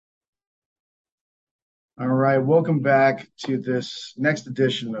All right, welcome back to this next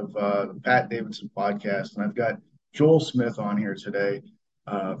edition of the Pat Davidson podcast. And I've got Joel Smith on here today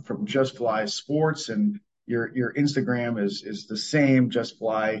from Just Fly Sports, and your Instagram is the same, Just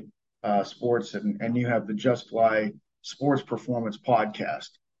Fly Sports, and you have the Just Fly Sports Performance podcast.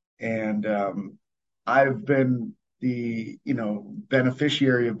 And I've been the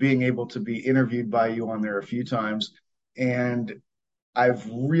beneficiary of being able to be interviewed by you on there a few times, and I've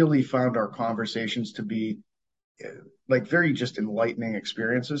really found our conversations to be like very just enlightening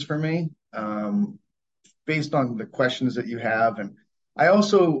experiences for me, based on the questions that you have. And I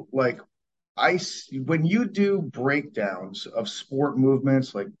also when you do breakdowns of sport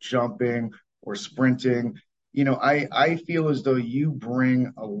movements like jumping or sprinting, I feel as though you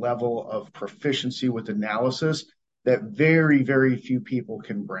bring a level of proficiency with analysis that very, very few people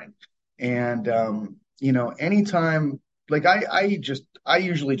can bring. And, anytime, like I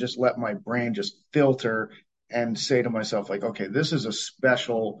usually just let my brain just filter and say to myself, like, okay, this is a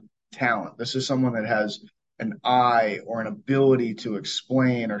special talent. This is someone that has an eye or an ability to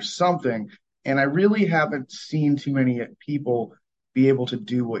explain or something. And I really haven't seen too many people be able to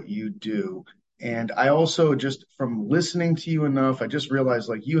do what you do. And I also, just from listening to you enough, I just realized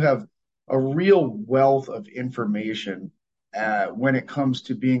like you have a real wealth of information when it comes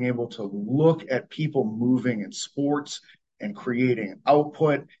to being able to look at people moving in sports and creating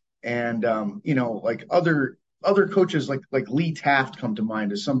output. And like other coaches like Lee Taft come to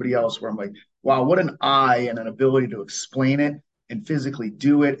mind as somebody else where I'm like, wow, what an eye and an ability to explain it and physically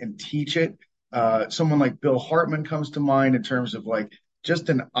do it and teach it. Someone like Bill Hartman comes to mind in terms of like just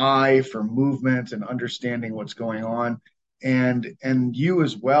an eye for movement and understanding what's going on. And you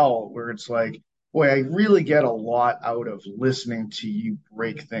as well, where it's like, boy, I really get a lot out of listening to you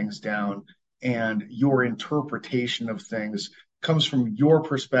break things down, and your interpretation of things comes from your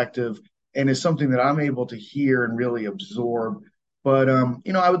perspective and is something that I'm able to hear and really absorb. But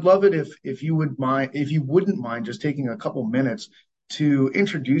I would love it if you wouldn't mind just taking a couple minutes to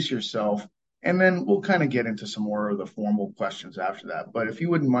introduce yourself, and then we'll kind of get into some more of the formal questions after that. But if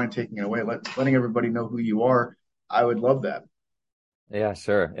you wouldn't mind taking it away, letting everybody know who you are, I would love that. Yeah,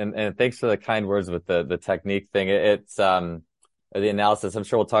 sure. And thanks for the kind words with the technique thing. It's the analysis. I'm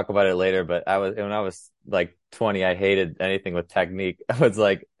sure we'll talk about it later, but when I was like 20, I hated anything with technique. I was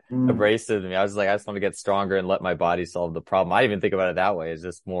like Mm. abrasive to me. I was like, I just want to get stronger and let my body solve the problem. I didn't even think about it that way. It's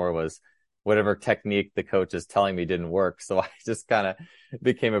just more was whatever technique the coach is telling me didn't work. So I just kind of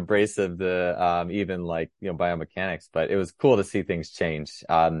became abrasive to even like, biomechanics, but it was cool to see things change.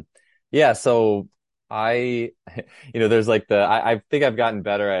 Yeah, so I, there's like I think I've gotten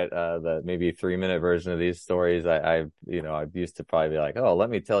better at the maybe 3-minute version of these stories. I've used to probably be like, oh, let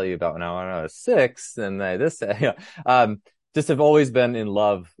me tell you about when I was 6 and just have always been in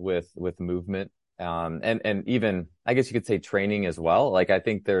love with movement. And even I guess you could say training as well. Like I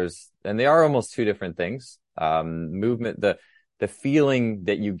think and they are almost two different things. Movement, the feeling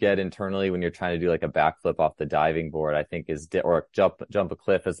that you get internally when you're trying to do like a backflip off the diving board, I think or jump a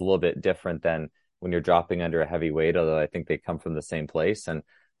cliff is a little bit different than when you're dropping under a heavy weight, although I think they come from the same place. And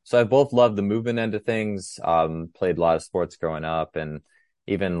so I both loved the movement end of things, played a lot of sports growing up, and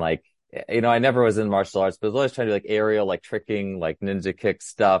even like, I never was in martial arts, but I was always trying to do like aerial, like tricking, like ninja kick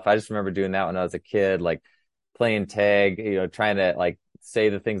stuff. I just remember doing that when I was a kid, like playing tag, trying to like say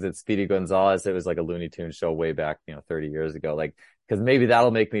the things that Speedy Gonzalez, it was like a Looney Tunes show way back, 30 years ago, like, because maybe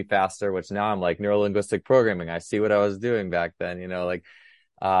that'll make me faster, which now I'm like neuro-linguistic programming. I see what I was doing back then,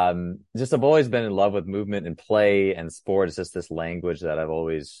 just I've always been in love with movement and play and sport. It's just this language that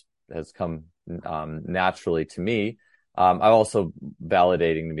has come naturally to me. I also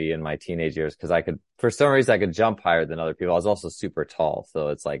validating to me in my teenage years because for some reason I could jump higher than other people. I was also super tall. So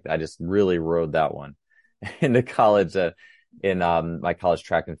it's like, I just really rode that one into college, in my college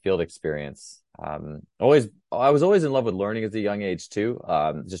track and field experience. I was always in love with learning as a young age too.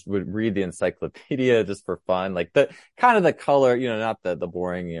 Just would read the encyclopedia just for fun, like the kind of the color, not the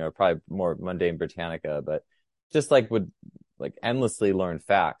boring, probably more mundane Britannica, but just like would like endlessly learn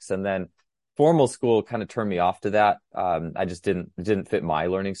facts. And then formal school kind of turned me off to that. I just didn't fit my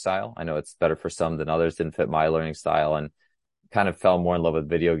learning style. I know it's better for some than others, didn't fit my learning style, and kind of fell more in love with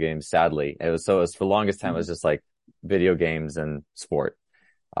video games, sadly. It was for the longest time, it was just like video games and sport.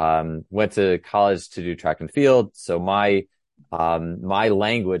 Went to college to do track and field. So my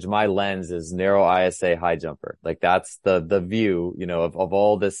language, my lens is narrow ISA high jumper. Like that's the view, of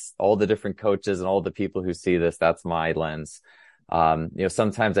all the different coaches and all the people who see this, that's my lens.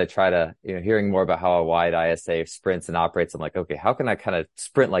 Sometimes I try to, hearing more about how a wide ISA sprints and operates, I'm like, okay, how can I kind of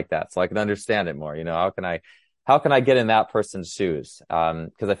sprint like that so I can understand it more? How can I how can I get in that person's shoes?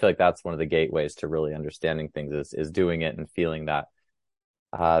 Because I feel like that's one of the gateways to really understanding things is doing it and feeling that.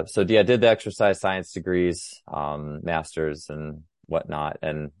 So yeah, I did the exercise science degrees, masters and whatnot,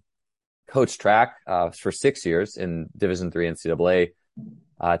 and coached track for 6 years in Division III NCAA.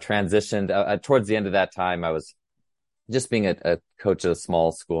 Transitioned towards the end of that time. I was just being a coach at a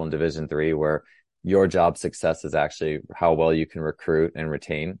small school in Division III, where your job success is actually how well you can recruit and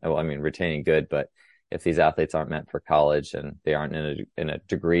retain. Well, I mean, retaining good, but if these athletes aren't meant for college and they aren't in a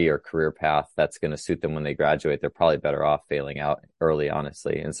degree or career path that's going to suit them when they graduate, they're probably better off failing out early,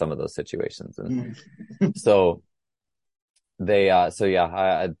 honestly, in some of those situations. And so I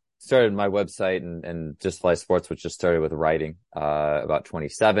started my website and Just Fly Sports, which just started with writing, about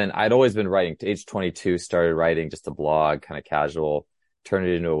 27. I'd always been writing. To age 22, started writing just a blog, kind of casual, turned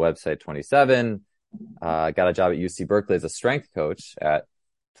it into a website, 27. Got a job at UC Berkeley as a strength coach at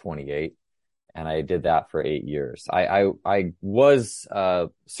 28. And I did that for 8 years. I was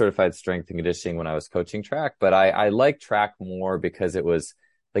certified strength and conditioning when I was coaching track, but I like track more because it was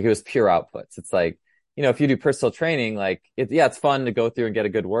pure outputs. It's like, if you do personal training, like it's fun to go through and get a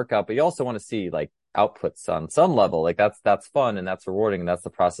good workout, but you also want to see like outputs on some level. Like that's fun and that's rewarding and that's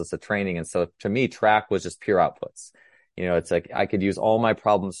the process of training. And so to me, track was just pure outputs. It's like I could use all my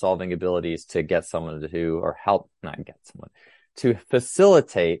problem solving abilities to get someone or help, not get someone, to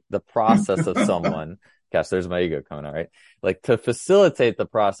facilitate the process of someone. Gosh, there's my ego coming out, right? Like to facilitate the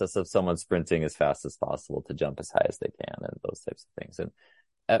process of someone sprinting as fast as possible, to jump as high as they can, and those types of things. And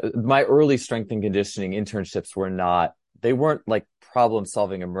my early strength and conditioning internships weren't like problem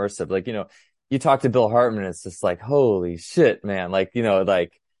solving immersive. Like, you talk to Bill Hartman, it's just like, holy shit, man. Like,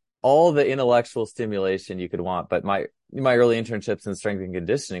 like all the intellectual stimulation you could want. But my early internships in strength and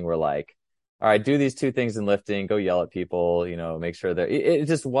conditioning were like, all right, do these two things in lifting, go yell at people, make sure that it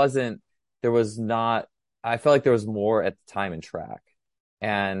just wasn't, I felt like there was more at the time in track.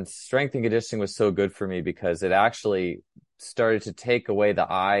 And strength and conditioning was so good for me because it actually started to take away the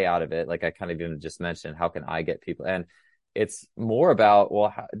I out of it. Like I kind of even just mentioned, how can I get people? And it's more about,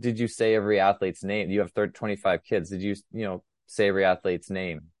 well, did you say every athlete's name? You have 25 kids. Did you, say every athlete's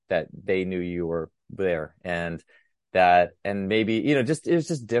name that they knew you were there? And maybe, it was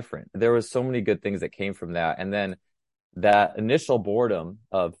just different. There was so many good things that came from that. And then that initial boredom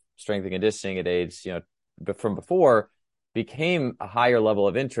of strength and conditioning at age, from before became a higher level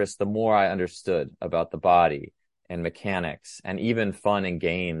of interest the more I understood about the body and mechanics and even fun and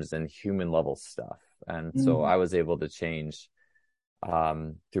games and human level stuff. And so I was able to change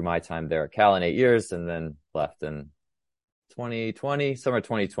through my time there at Cal in 8 years, and then left in 2020, summer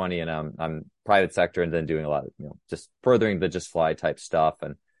 2020. And I'm private sector and then doing a lot of, just furthering the Just Fly type stuff,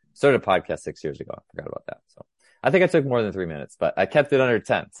 and started a podcast 6 years ago. I forgot about that. So I think I took more than 3 minutes, but I kept it under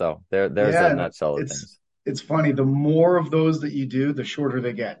 10. So there's a nutshell of things. It's funny. The more of those that you do, the shorter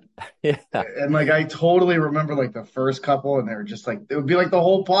they get. Yeah. And like, I totally remember like the first couple, and they were just like, it would be like the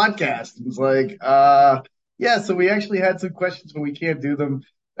whole podcast. It was like, yeah, so we actually had some questions, but we can't do them.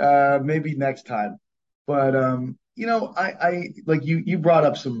 Maybe next time. But, I like you brought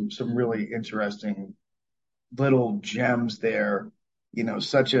up some really interesting little gems there,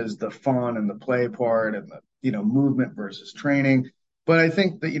 such as the fun and the play part and the, movement versus training. But I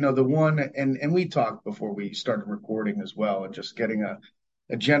think that, the one, and we talked before we started recording as well, and just getting a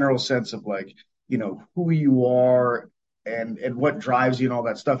general sense of like, who you are and what drives you and all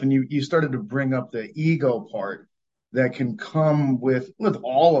that stuff. And you started to bring up the ego part that can come with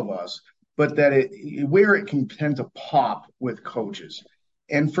all of us, but where it can tend to pop with coaches.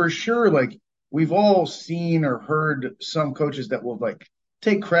 And for sure, like we've all seen or heard some coaches that will like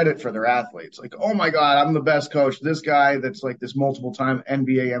take credit for their athletes. Like, oh my God, I'm the best coach. This guy that's like this multiple time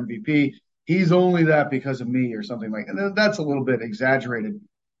NBA MVP, he's only that because of me or something like that. And that's a little bit exaggerated,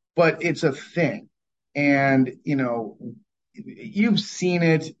 but it's a thing. And, you've seen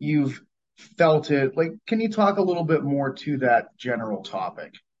it, you've felt it. Like, can you talk a little bit more to that general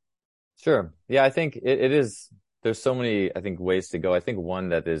topic? Sure. Yeah, I think it is. There's so many, I think, ways to go. I think one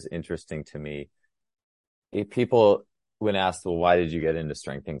that is interesting to me, people, when asked, well, why did you get into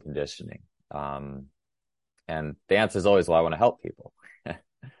strength and conditioning? And the answer is always, well, I want to help people.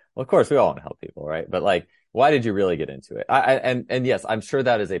 Well, of course, we all want to help people, right? But like, why did you really get into it? And yes, I'm sure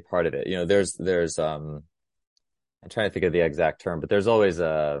that is a part of it. There's I'm trying to think of the exact term, but there's always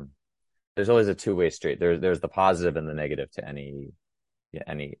a two-way street. There's the positive and the negative to any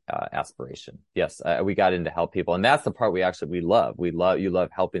aspiration. Yes, we got in to help people, and that's the part we love. You love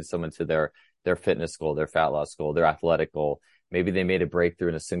helping someone to their fitness goal, their fat loss goal, their athletic goal. Maybe they made a breakthrough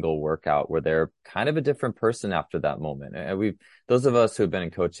in a single workout where they're kind of a different person after that moment. And those of us who have been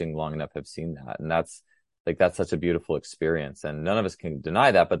in coaching long enough have seen that. And that's Like that's such a beautiful experience, and none of us can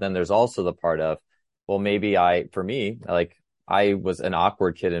deny that. But then there's also the part of, well, maybe for me, like I was an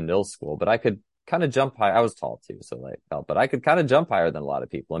awkward kid in middle school, but I could kind of jump high. I was tall too, so like, but I could kind of jump higher than a lot of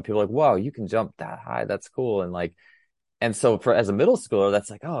people. And people are like, wow, you can jump that high. That's cool. And like, and so for as a middle schooler, that's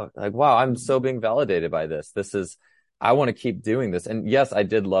like, oh, like, wow, I'm so being validated by this. I want to keep doing this. And yes, I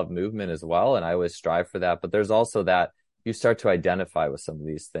did love movement as well. And I always strive for that. But there's also that you start to identify with some of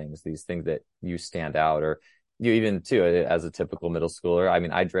these things that you stand out, or you even too, as a typical middle schooler. I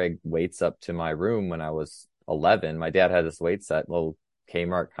mean, I dragged weights up to my room when I was 11. My dad had this weight set, little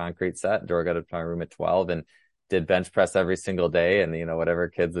Kmart concrete set. Dora got up to my room at 12 and did bench press every single day. And, whatever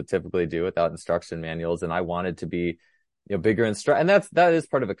kids would typically do without instruction manuals. And I wanted to be, bigger and strong. And that is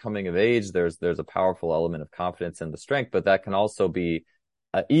part of a coming of age. There's a powerful element of confidence in the strength, but that can also be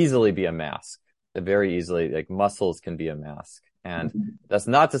easily be a mask. Very easily, like muscles can be a mask. And that's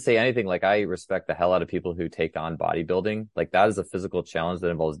not to say anything. Like I respect the hell out of people who take on bodybuilding. Like that is a physical challenge that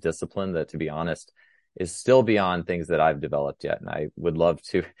involves discipline that, to be honest, is still beyond things that I've developed yet. And I would love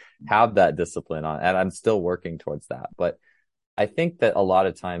to have that discipline on, and I'm still working towards that. But I think that a lot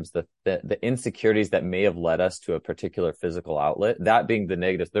of times the insecurities that may have led us to a particular physical outlet, that being the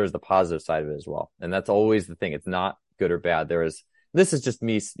negative, there's the positive side of it as well. And that's always the thing. It's not good or bad. This is just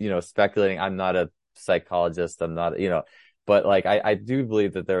me, speculating. I'm not a psychologist. I'm not, but like, I do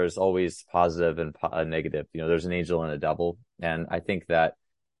believe that there is always positive and negative. There's an angel and a devil. And I think that,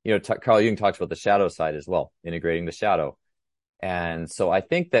 Carl Jung talks about the shadow side as well, integrating the shadow. And so I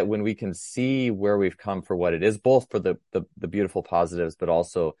think that when we can see where we've come for what it is, both for the beautiful positives, but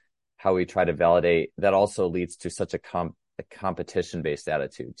also how we try to validate, that also leads to such a competition-based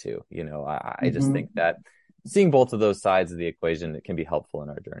attitude too. I just think that seeing both of those sides of the equation, it can be helpful in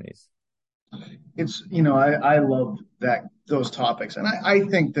our journeys. It's, I love those topics. And I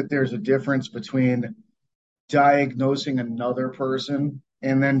think that there's a difference between diagnosing another person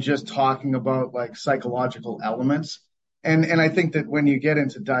and then just talking about like psychological elements. And I think that when you get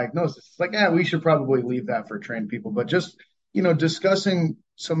into diagnosis, it's like, we should probably leave that for trained people. But just, discussing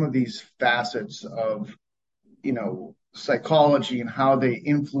some of these facets of, psychology and how they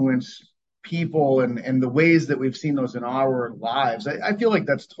influence people and the ways that we've seen those in our lives, I feel like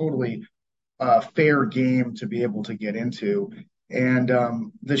that's totally fair game to be able to get into.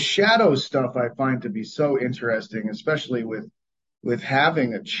 And the shadow stuff I find to be so interesting, especially with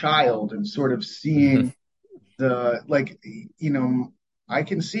having a child and sort of seeing I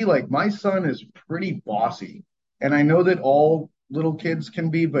can see like my son is pretty bossy, and I know that all little kids can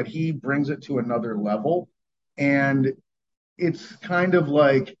be, but he brings it to another level. And it's kind of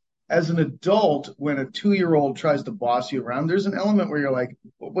like, as an adult, when a 2-year-old tries to boss you around, there's an element where you're like,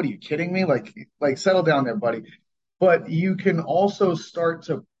 what are you kidding me? Like settle down there, buddy. But you can also start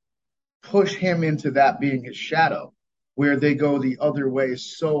to push him into that being his shadow, where they go the other way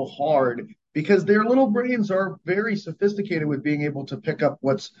so hard because their little brains are very sophisticated with being able to pick up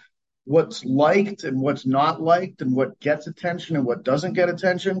what's liked and what's not liked and what gets attention and what doesn't get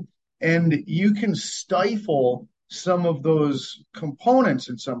attention. And you can stifle some of those components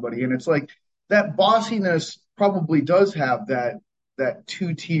in somebody. And it's like that bossiness probably does have that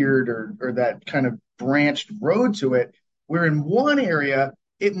two-tiered or that kind of branched road to it, where in one area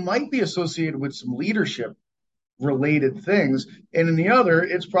it might be associated with some leadership related things, and in the other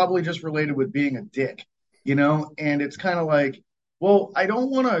it's probably just related with being a dick. And it's kind of like, well, I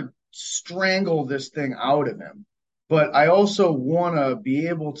don't want to strangle this thing out of him, but I also want to be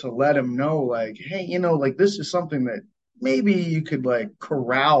able to let him know, like, hey, like this is something that maybe you could like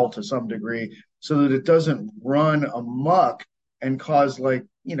corral to some degree so that it doesn't run amok and cause like,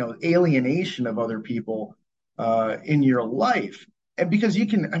 alienation of other people in your life. And because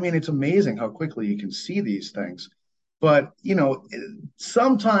it's amazing how quickly you can see these things. But,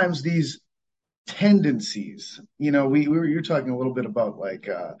 sometimes these tendencies, you're talking a little bit about like,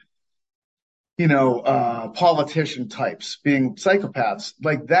 politician types being psychopaths,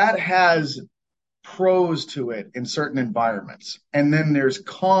 like that has pros to it in certain environments. And then there's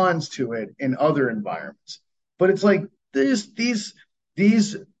cons to it in other environments. But it's like these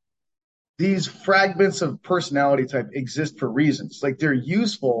fragments of personality type exist for reasons. Like they're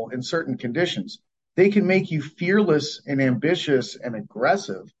useful in certain conditions. They can make you fearless and ambitious and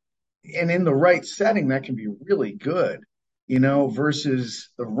aggressive. And in the right setting, that can be really good, versus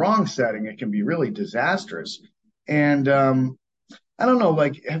the wrong setting, it can be really disastrous. And I don't know,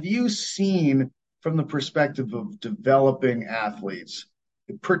 like, have you seen from the perspective of developing athletes,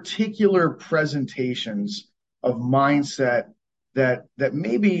 particular presentations of mindset that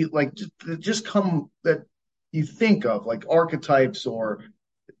maybe like just come that you think of like archetypes or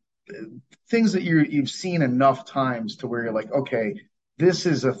things that you've seen enough times to where you're like, okay, this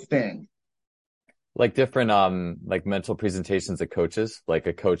is a thing. Like different like mental presentations of coaches, like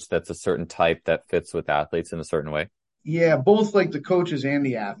a coach that's a certain type that fits with athletes in a certain way. Yeah, both like the coaches and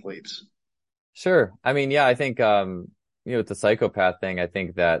the athletes. Sure. I mean, yeah, I think with the psychopath thing, I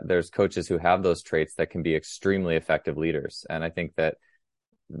think that there's coaches who have those traits that can be extremely effective leaders. And I think that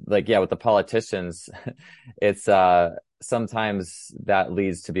like, yeah, with the politicians, it's sometimes that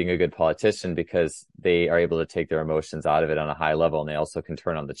leads to being a good politician because they are able to take their emotions out of it on a high level, and they also can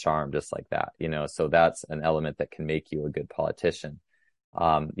turn on the charm just like that, so that's an element that can make you a good politician.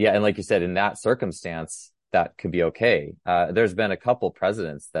 Yeah, and like you said, in that circumstance, that could be okay. There's been a couple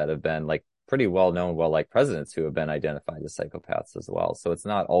presidents that have been like pretty well known, well liked presidents who have been identified as psychopaths as well. So it's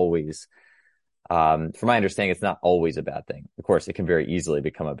not always from my understanding, it's not always a bad thing. Of course, it can very easily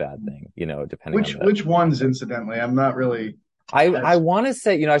become a bad thing, depending on Which ones, incidentally? I'm not really. I want to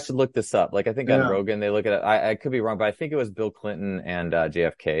say, I should look this up. Like, I think on Yeah. Rogan, they look at it. I could be wrong, but I think it was Bill Clinton and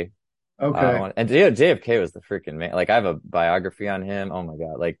JFK. Okay. And JFK was the freaking man. Like, I have a biography on him. Oh my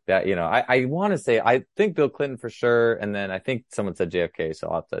God. Like that, I want to say, I think Bill Clinton for sure. And then I think someone said JFK. So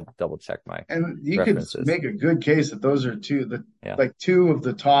I'll have to double check my And you could references. make a good case that those are Yeah. like two of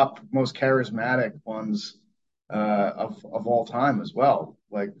the top most charismatic ones of all time as well,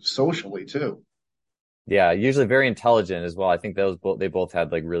 like socially too. Yeah, usually very intelligent as well. I think they both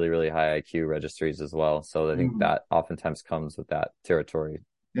had like really, really high IQ registries as well. So I think Mm, that oftentimes comes with that territory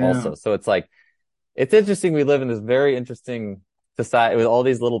yeah. also. So it's like, it's interesting. We live in this very interesting society with all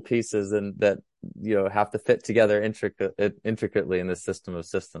these little pieces and that, have to fit together intricately in this system of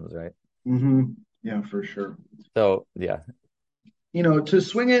systems, right? Yeah, for sure. So yeah, To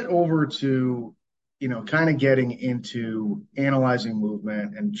swing it over to, kind of getting into analyzing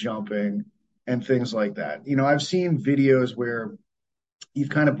movement and jumping and things like that. I've seen videos where you've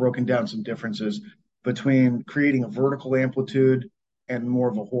kind of broken down some differences between creating a vertical amplitude and more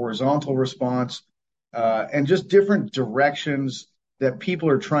of a horizontal response, and just different directions that people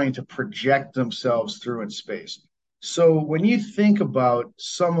are trying to project themselves through in space. So when you think about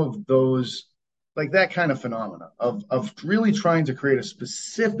some of those, like that kind of phenomena of really trying to create a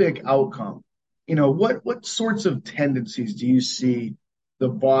specific outcome, what sorts of tendencies do you see the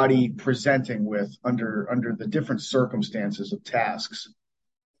body presenting with under the different circumstances of tasks?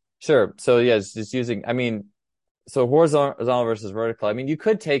 sure. So yeah, it's just I mean, so horizontal versus vertical. I mean, you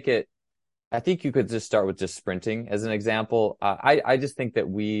could take it. I think you could just start with just sprinting as an example. I just think that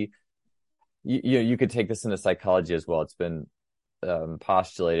you could take this into psychology as well. It's been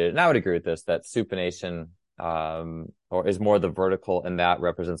postulated, and I would agree with this, that supination or is more the vertical, and that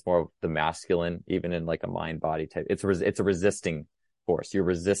represents more of the masculine, even in like a mind body type. It's a resisting force. You're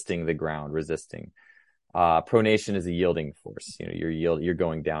resisting the ground, resisting. Pronation is a yielding force. You're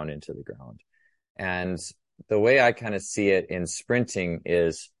going down into the ground. And the way I kind of see it in sprinting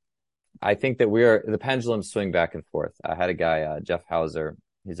is, I think that the pendulums swing back and forth. I had a guy, Jeff Hauser.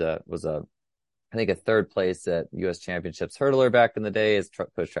 I think a third place at U.S. Championships hurdler back in the day. Has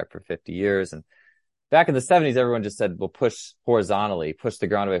pushed track for 50 years. And back in the 70s, everyone just said, well, push horizontally, push the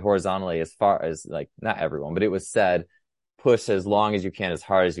ground away horizontally as far as, like, not everyone, but it was said, push as long as you can, as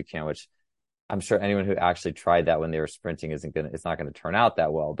hard as you can, which I'm sure anyone who actually tried that when they were sprinting it's not going to turn out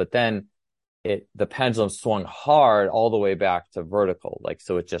that well. But then the pendulum swung hard all the way back to vertical. Like,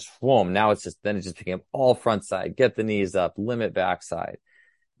 so it just, whoom, now it just became all front side, get the knees up, limit backside.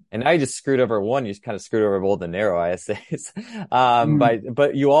 And now you just screwed over one. You just kind of screwed over both the narrow ISAs.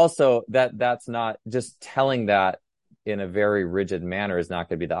 But you also, that's not just telling that in a very rigid manner is not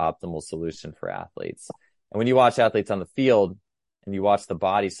going to be the optimal solution for athletes. And when you watch athletes on the field and you watch the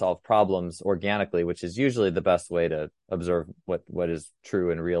body solve problems organically, which is usually the best way to observe what is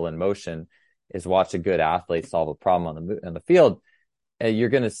true and real in motion, is watch a good athlete solve a problem on the field. You're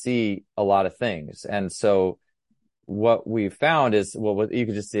going to see a lot of things. And so what we found is, well, you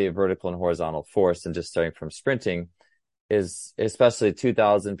could just see a vertical and horizontal force, and just starting from sprinting is, especially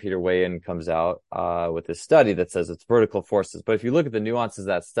 2000, Peter Wayan comes out with this study that says it's vertical forces. But if you look at the nuances of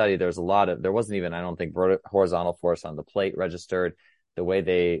that study, there wasn't even, I don't think, horizontal force on the plate registered. The way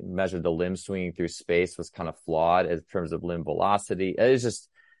they measured the limb swinging through space was kind of flawed in terms of limb velocity. It's just,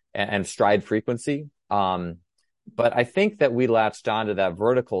 and stride frequency. But I think that we latched onto that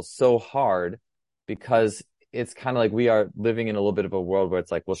vertical so hard because it's kind of like we are living in a little bit of a world where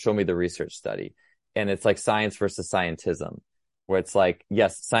it's like, well, show me the research study. And it's like science versus scientism, where it's like,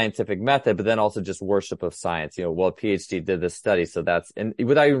 yes, scientific method, but then also just worship of science. Well, a PhD did this study, so and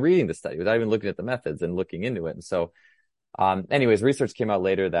without even reading the study, without even looking at the methods and looking into it. And so, anyways, research came out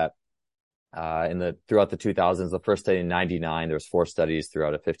later that throughout the 2000s. The first study in 99, there was 4 studies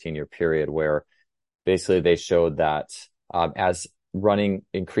throughout a 15-year period where basically they showed that as running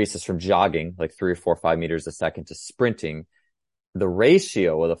increases from jogging, like 3 or 4 or 5 meters a second, to sprinting, the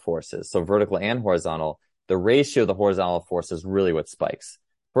ratio of the forces, so vertical and horizontal, the ratio of the horizontal force is really what spikes.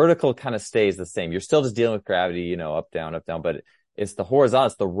 Vertical kind of stays the same. You're still just dealing with gravity, up, down, but it's the horizontal,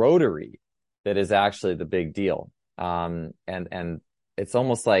 it's the rotary that is actually the big deal. And it's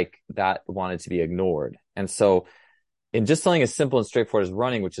almost like that wanted to be ignored. And so in just something as simple and straightforward as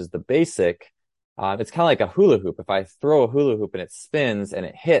running, which is the basic, it's kind of like a hula hoop. If I throw a hula hoop and it spins and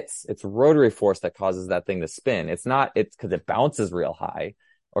it hits, it's rotary force that causes that thing to spin. It's because it bounces real high,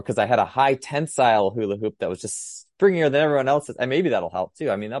 or because I had a high tensile hula hoop that was just springier than everyone else's. And maybe that'll help too.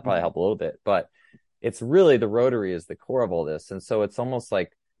 I mean, that'll probably help a little bit, but it's really the rotary is the core of all this. And so it's almost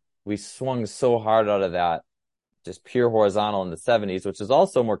like we swung so hard out of that just pure horizontal in the 70s, which is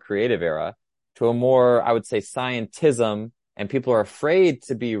also a more creative era, to a more, I would say, scientism, and people are afraid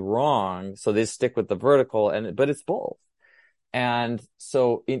to be wrong, so they stick with the vertical, but it's both. And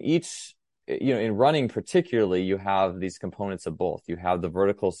so in running particularly, you have these components of both. You have the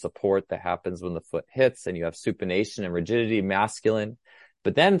vertical support that happens when the foot hits, and you have supination and rigidity, masculine.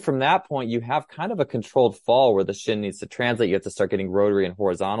 But then from that point, you have kind of a controlled fall where the shin needs to translate. You have to start getting rotary and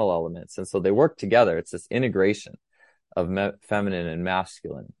horizontal elements. And so they work together. It's this integration of feminine and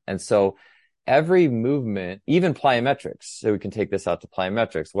masculine. And so every movement, even plyometrics, so we can take this out to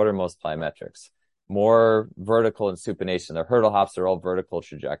plyometrics. What are most plyometrics? More vertical and supination. Their hurdle hops are all vertical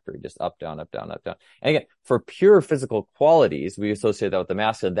trajectory, just up, down, up, down, up, down. And again, for pure physical qualities, we associate that with the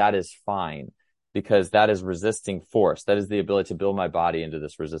masculine. That is fine, because that is resisting force. That is the ability to build my body into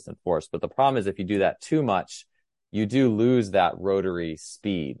this resistant force. But the problem is if you do that too much, you do lose that rotary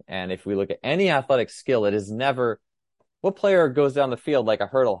speed. And if we look at any athletic skill, it is never, what player goes down the field like a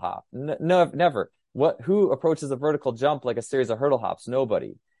hurdle hop? No, never. Who approaches a vertical jump like a series of hurdle hops?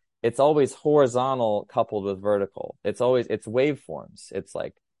 Nobody. It's always horizontal coupled with vertical. It's waveforms. It's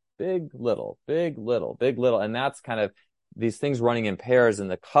like big, little, big, little, big, little. And that's kind of these things running in pairs, and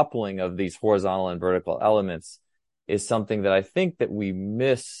the coupling of these horizontal and vertical elements is something that I think that we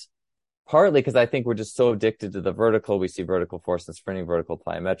miss, partly because I think we're just so addicted to the vertical. We see vertical force and sprinting, vertical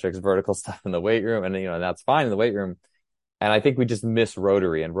plyometrics, vertical stuff in the weight room, and that's fine in the weight room. And I think we just miss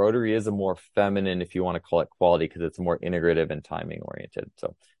rotary, and rotary is a more feminine, if you want to call it, quality, because it's more integrative and timing oriented.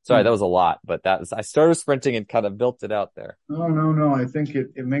 So sorry, that was a lot, but I started sprinting and kind of built it out there. No. I think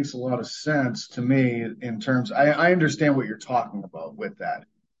it makes a lot of sense to me in terms, I understand what you're talking about with that.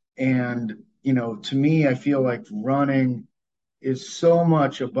 And, to me, I feel like running is so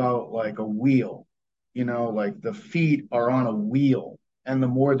much about like a wheel, like the feet are on a wheel, and the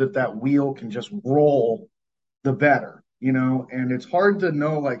more that wheel can just roll, the better, and it's hard to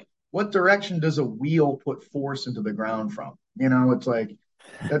know, like, what direction does a wheel put force into the ground from? It's like,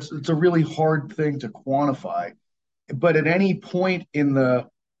 it's a really hard thing to quantify. But at any point in the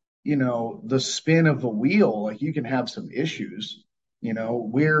spin of the wheel, like, you can have some issues.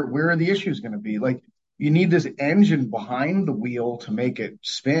 Where are the issues going to be? Like, you need this engine behind the wheel to make it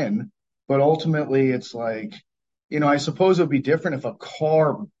spin, but ultimately it's like, I suppose it would be different if a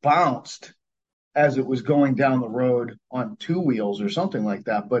car bounced as it was going down the road on 2 wheels or something like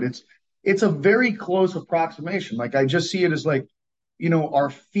that. But it's a very close approximation. Like, I just see it as like, our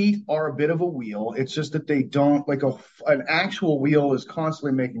feet are a bit of a wheel. It's just that they don't, like, an actual wheel is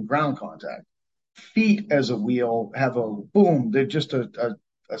constantly making ground contact. Feet as a wheel have a boom. They're just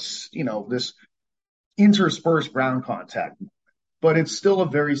this interspersed ground contact, but it's still a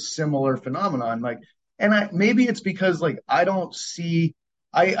very similar phenomenon. Like, and maybe it's because, like, I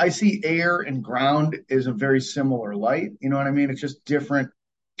see air and ground as a very similar light. You know what I mean? It's just different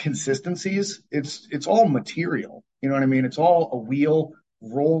consistencies. It's all material. You know what I mean? It's all a wheel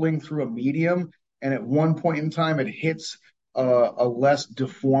rolling through a medium, and at one point in time, it hits a less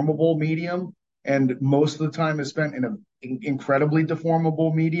deformable medium, and most of the time is spent in an incredibly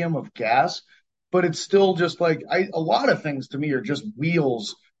deformable medium of gas. But it's still just like, a lot of things to me are just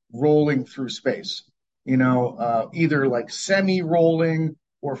wheels rolling through space. Either like semi-rolling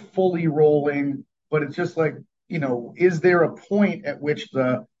or fully rolling, but it's just like, is there a point at which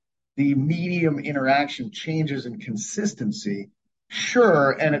the medium interaction changes in consistency?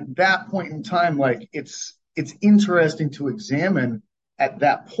 Sure. And at that point in time, like, it's interesting to examine at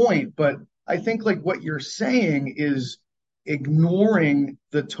that point. But I think, like, what you're saying is ignoring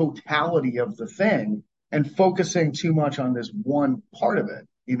the totality of the thing and focusing too much on this one part of it.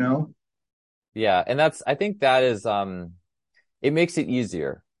 Yeah. And I think that is, it makes it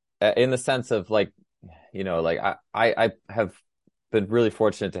easier in the sense of, like, like I have been really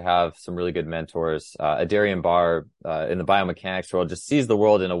fortunate to have some really good mentors. Adarian Barr, in the biomechanics world, just sees the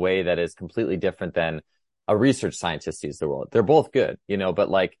world in a way that is completely different than a research scientist sees the world. They're both good, but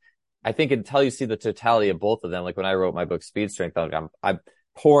like, I think until you see the totality of both of them, like when I wrote my book, Speed Strength, I'm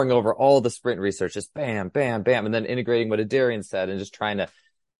pouring over all the sprint research, just bam, bam, bam, and then integrating what Adarian said and just trying to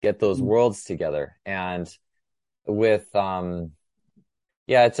get those worlds together. And with,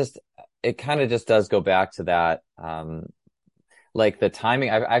 yeah, it kind of just does go back to that. Like the timing,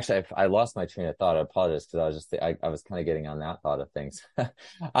 I lost my train of thought. I apologize because I was kind of getting on that thought of things.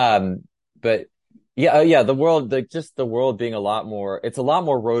 But yeah, the world, just the world being it's a lot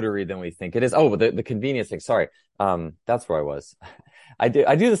more rotary than we think it is. Oh, the convenience thing. Sorry. That's where I was. I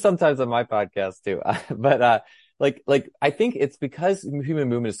do this sometimes on my podcast too. But, like, I think it's because human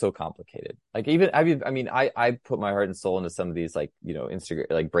movement is so complicated. Like I put my heart and soul into some of these, like, Instagram,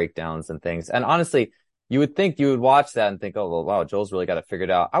 like breakdowns and things. And honestly, you would think you would watch that and think, oh, well, wow, Joel's really got it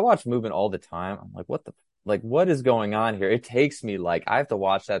figured out. I watch movement all the time. I'm like, what is going on here? It takes me I have to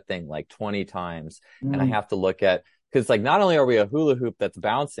watch that thing like 20 times and I have to look at, because like, not only are we a hula hoop that's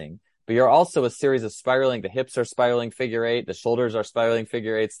bouncing, but you're also a series of spiraling. The hips are spiraling figure eight. The shoulders are spiraling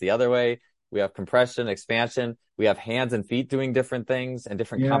figure eights the other way. We have compression, expansion. We have hands and feet doing different things and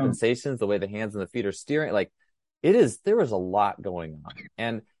different compensations, the way the hands and the feet are steering. Like there was a lot going on.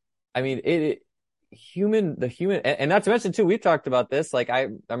 And I mean, the human, and not to mention too, we've talked about this. Like I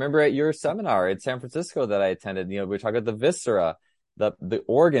remember at your seminar in San Francisco that I attended, we were talking about the viscera, the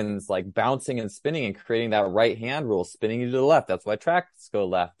organs like bouncing and spinning and creating that right hand rule, spinning you to the left. That's why tracks go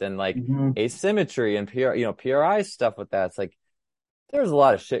left, and like asymmetry and PRI stuff with that. It's like, there's a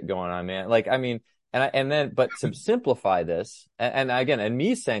lot of shit going on, man. Like, I mean, but to simplify this, and again, and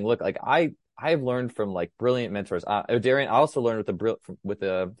me saying, look, like I've learned from like brilliant mentors. Darian, I also learned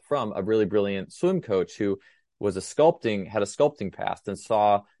from a really brilliant swim coach who had a sculpting past and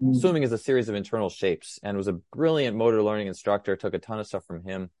saw swimming as a series of internal shapes, and was a brilliant motor learning instructor. Took a ton of stuff from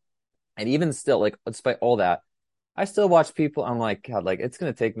him, and even still, like, despite all that, I still watch people. I'm like, God, like it's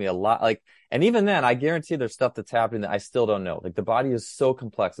going to take me a lot. Like, and even then, I guarantee there's stuff that's happening that I still don't know. Like the body is so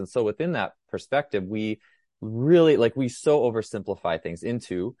complex. And so within that perspective, we really we so oversimplify things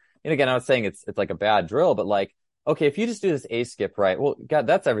into, and again, I'm not saying it's like a bad drill, but like, okay, if you just do this A skip right, well, God,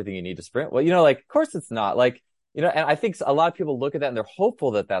 that's everything you need to sprint. Well, like, of course it's not. Like, and I think a lot of people look at that and they're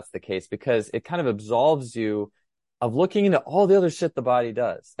hopeful that that's the case because it kind of absolves you of looking into all the other shit the body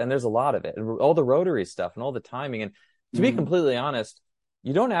does. And there's a lot of it, and all the rotary stuff and all the timing. And to be completely honest,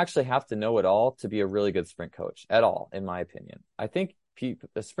 you don't actually have to know it all to be a really good sprint coach at all, in my opinion. I think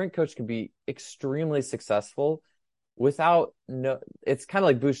a sprint coach can be extremely successful without it's kind of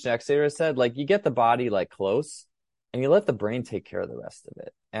like Bushnack said, like you get the body like close and you let the brain take care of the rest of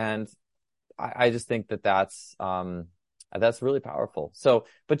it. And I just think that's really powerful. So,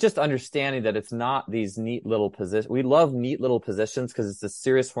 but just understanding that it's not these neat little positions. We love neat little positions because it's a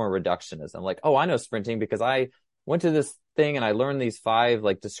serious form of reductionism. Like, oh, I know sprinting because I went to this thing and I learned these 5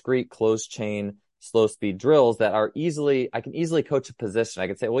 like discrete closed chain slow speed drills that I can easily coach a position. I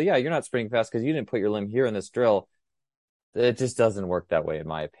can say, well, yeah, you're not sprinting fast because you didn't put your limb here in this drill. It just doesn't work that way, in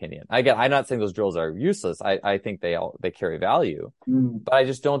my opinion. I'm not saying those drills are useless. I think they carry value, but I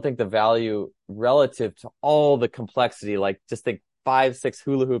just don't think the value relative to all the complexity, like just think 5, 6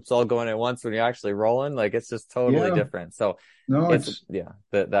 hula hoops all going at once when you're actually rolling, like it's just totally different. So no,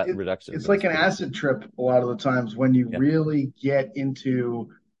 that reduction. It's like an acid trip a lot of the times when you really get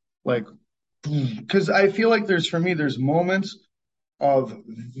into like, because I feel like there's moments of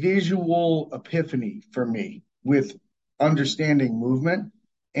visual epiphany for me with understanding movement.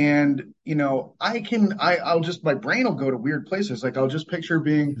 And I'll just, my brain will go to weird places. Like I'll just picture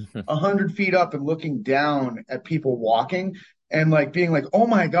being 100 feet up and looking down at people walking and like being like, oh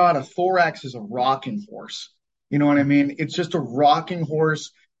my God, a thorax is a rocking horse. You know what I mean? It's just a rocking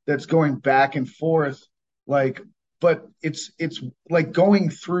horse that's going back and forth, like, but it's like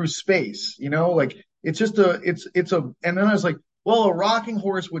going through space, like it's just and then I was like, well, a rocking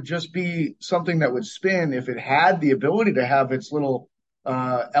horse would just be something that would spin if it had the ability to have its little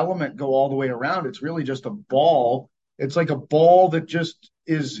element go all the way around. It's really just a ball. It's like a ball that just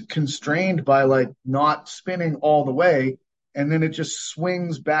is constrained by like not spinning all the way. And then it just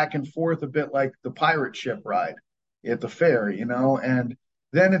swings back and forth a bit like the pirate ship ride at the fair, And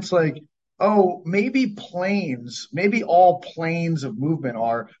then it's like, oh, maybe all planes of movement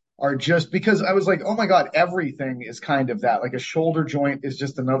are just, because I was like, oh my God, everything is kind of that. Like a shoulder joint is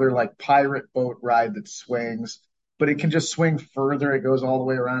just another like pirate boat ride that swings, but it can just swing further. It goes all the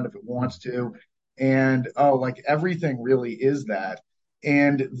way around if it wants to. And like everything really is that.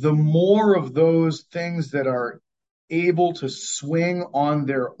 And the more of those things that are able to swing on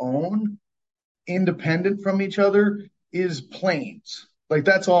their own, independent from each other, is planes. Like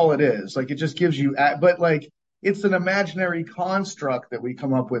that's all it is. Like it just gives you, but like it's an imaginary construct that we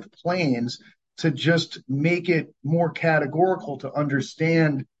come up with, planes, to just make it more categorical to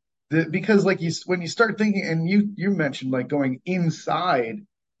understand that. Because like when you start thinking, and you mentioned like going inside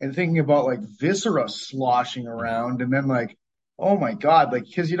and thinking about like viscera sloshing around, and then like, oh my God, like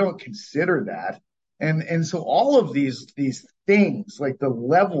because you don't consider that. And so all of these things, like the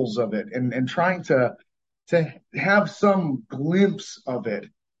levels of it, and trying to have some glimpse of it,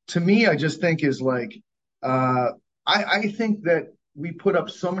 to me, I just think is like, I think that we put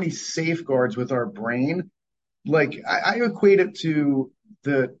up so many safeguards with our brain. Like I equate it to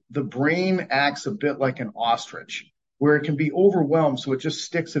the brain acts a bit like an ostrich, where it can be overwhelmed, so it just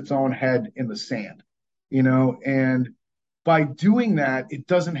sticks its own head in the sand, and by doing that, it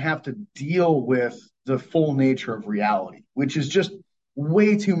doesn't have to deal with the full nature of reality, which is just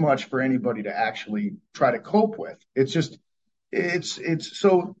way too much for anybody to actually try to cope with. It's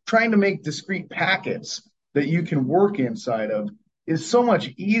so trying to make discrete packets that you can work inside of is so much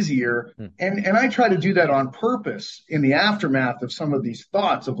easier. Hmm. And I try to do that on purpose in the aftermath of some of these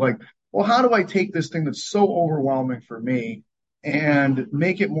thoughts of like, well, how do I take this thing that's so overwhelming for me and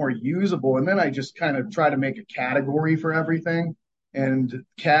make it more usable? And then I just kind of try to make a category for everything. And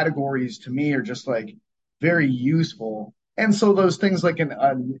categories to me are just like very useful. And so those things like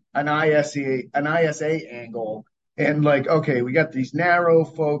an ISA angle, and like, okay, we got these narrow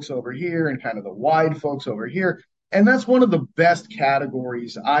folks over here and kind of the wide folks over here. And that's one of the best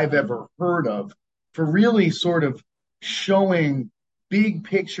categories I've ever heard of for really sort of showing big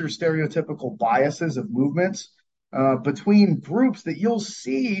picture stereotypical biases of movements between groups that you'll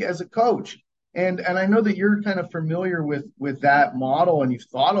see as a coach. And I know that you're kind of familiar with that model, and you've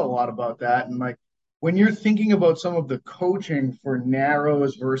thought a lot about that. And like when you're thinking about some of the coaching for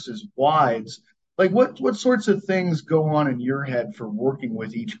narrows versus wides, like what sorts of things go on in your head for working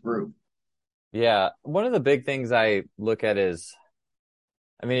with each group? Yeah. One of the big things I look at is,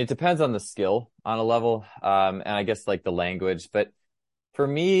 I mean, it depends on the skill on a level, and I guess like the language. But for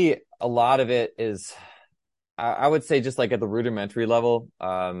me, a lot of it is, I would say just like at the rudimentary level,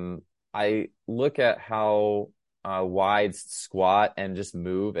 I look at how wides squat and just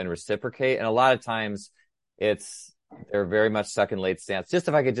move and reciprocate. And a lot of times they're very much stuck in late stance. Just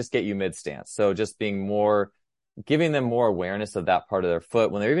if I could just get you mid stance. So just giving them more awareness of that part of their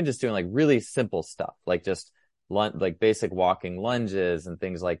foot when they're even just doing like really simple stuff, like just like basic walking lunges and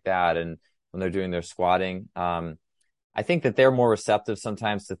things like that. And when they're doing their squatting, I think that they're more receptive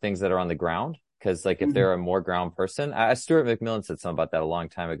sometimes to things that are on the ground. Because like if they're a more ground person, Stuart McMillan said something about that a long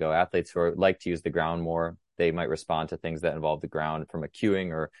time ago. Athletes who like to use the ground more, they might respond to things that involve the ground from a cueing,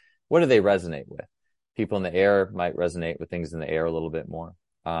 or what do they resonate with? People in the air might resonate with things in the air a little bit more.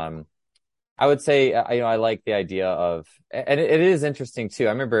 I would say, I like the idea of, and it is interesting too.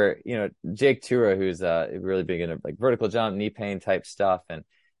 I remember, Jake Tura, who's really big into like vertical jump, knee pain type stuff, and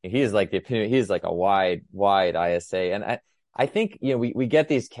he's like he's like a wide ISA, and I think, we get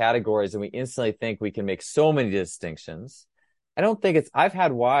these categories and we instantly think we can make so many distinctions. I don't think I've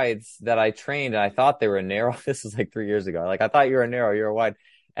had wides that I trained and I thought they were narrow. This was like 3 years ago. Like I thought you were a narrow, you're a wide.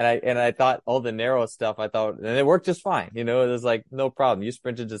 And I thought all the narrow stuff, and it worked just fine. It was like, no problem. You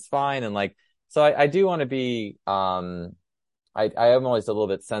sprinted just fine. And like, so I do want to be, I am always a little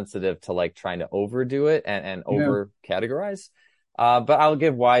bit sensitive to like trying to overdo it and over categorize. But I'll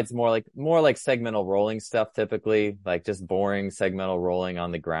give wides more like segmental rolling stuff, typically, like just boring segmental rolling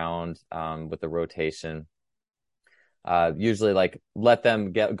on the ground, with the rotation. Usually like let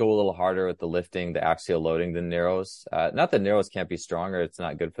them go a little harder with the lifting, the axial loading than narrows. Not that narrows can't be stronger. It's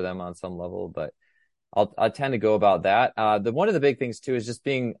not good for them on some level, but I tend to go about that. One of the big things too is just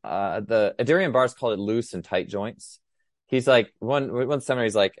being, the Adarian Bars called it loose and tight joints. He's like, one seminar,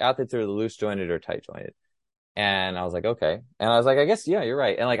 he's like, athletes are loose jointed or tight jointed. And I was like, okay. And I was like, I guess, yeah, you're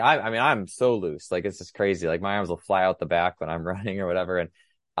right. And like, I mean, I'm so loose. Like, it's just crazy. Like my arms will fly out the back when I'm running or whatever. And,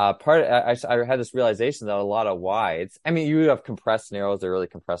 I had this realization that a lot of wides, I mean, you have compressed narrows, they're really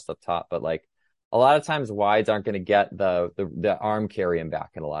compressed up top, but like a lot of times wides aren't going to get the arm carrying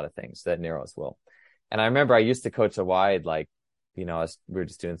back in a lot of things that narrows will. And I remember I used to coach a wide, like, we were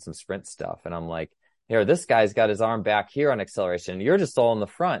just doing some sprint stuff. And I'm like, here, this guy's got his arm back here on acceleration. And you're just all in the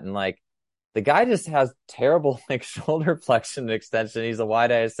front. And like, the guy just has terrible like shoulder flexion and extension. He's a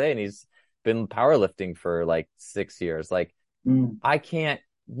wide ISA and he's been powerlifting for like 6 years. Like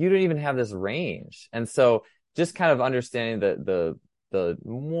you don't even have this range. And so just kind of understanding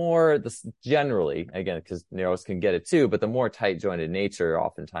generally, again, because narrows can get it too, but the more tight jointed nature,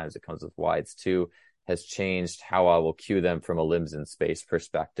 oftentimes it comes with wides too, has changed how I will cue them from a limbs in space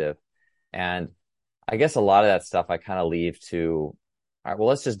perspective. And I guess a lot of that stuff I kind of leave to, all right, well,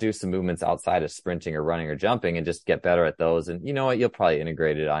 let's just do some movements outside of sprinting or running or jumping and just get better at those. And you know what? You'll probably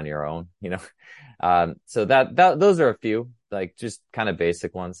integrate it on your own, you know? So those are a few, like just kind of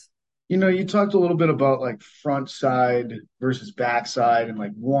basic ones. You talked a little bit about like front side versus back side, and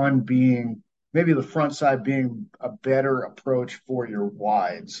like one being maybe the front side being a better approach for your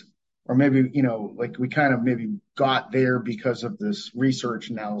wides. Or maybe, like we kind of maybe got there because of this research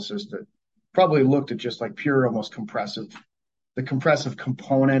analysis that probably looked at just like pure almost the compressive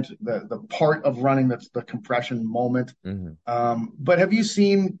component, the part of running that's the compression moment. Mm-hmm. But have you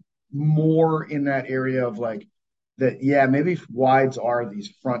seen more in that area of like that? Yeah, maybe wides are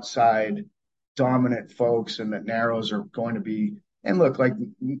these front side dominant folks, and that narrows are going to be. And look, like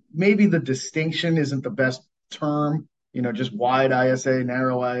maybe the distinction isn't the best term, just wide ISA,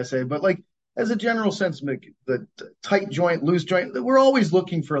 narrow ISA, but like as a general sense, the tight joint, loose joint, we're always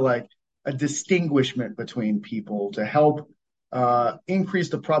looking for like a distinguishment between people to help increase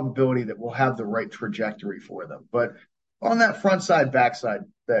the probability that we'll have the right trajectory for them. But on that front side, back side,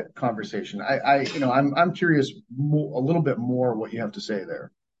 that conversation, I'm curious a little bit more what you have to say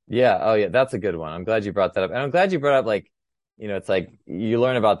there. Yeah. Oh, yeah. That's a good one. I'm glad you brought that up. And I'm glad you brought up, like, it's like you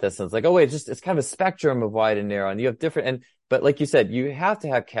learn about this and it's like, oh, wait, it's kind of a spectrum of wide and narrow. And you have but like you said, you have to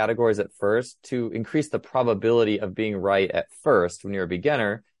have categories at first to increase the probability of being right at first when you're a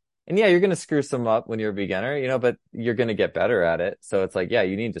beginner. And yeah, you're going to screw some up when you're a beginner, but you're going to get better at it. So it's like, yeah,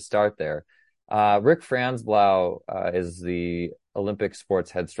 you need to start there. Rick Franzblau is the Olympic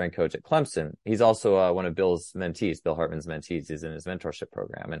sports head strength coach at Clemson. He's also one of Bill Hartman's mentees. He's in his mentorship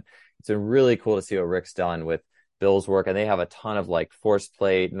program. And it's been really cool to see what Rick's done with Bill's work. And they have a ton of like force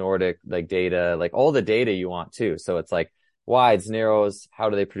plate, Nordic, like data, like all the data you want too. So it's like wides, narrows, how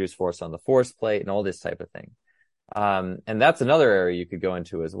do they produce force on the force plate and all this type of thing. And that's another area you could go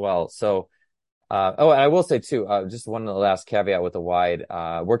into as well. So, and I will say too, just one last caveat with the wide,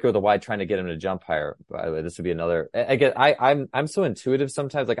 working with a wide, trying to get him to jump higher. By the way, this would be another, again, I'm so intuitive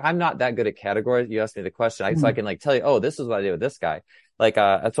sometimes. Like I'm not that good at categories. You asked me the question, so I can like tell you, oh, this is what I did with this guy. Like,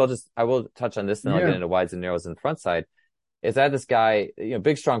 so I will touch on this and then I'll get into wides and narrows in the front side. Is I had this guy,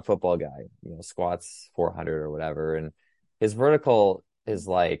 big, strong football guy, squats 400 or whatever. And his vertical is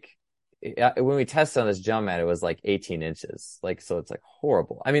like, when we tested on this jump mat, it was like 18 inches. Like, so it's like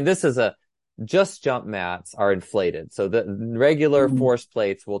horrible. I mean, just jump mats are inflated. So the regular force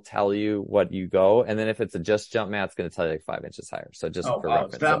plates will tell you what you go. And then if it's a just jump mat, it's going to tell you like 5 inches higher. So just for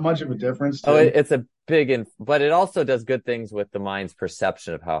reference. It's that much of a difference too? It's a big, but it also does good things with the mind's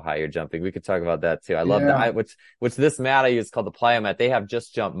perception of how high you're jumping. We could talk about that too. I love that. Which this mat I use called the Plyomet. They have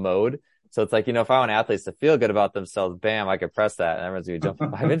just jump mode. So it's like, if I want athletes to feel good about themselves, bam, I could press that and everyone's going to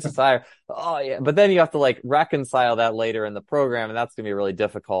jump 5 inches higher. Oh yeah. But then you have to like reconcile that later in the program. And that's going to be really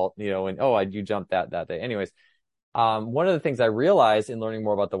difficult, and you jumped that day. Anyways, one of the things I realized in learning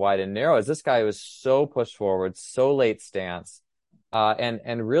more about the wide and narrow is this guy was so pushed forward, so late stance,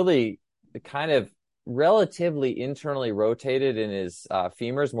 and really kind of relatively internally rotated in his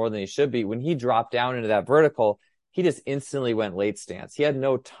femurs more than he should be. When he dropped down into that vertical, he just instantly went late stance. He had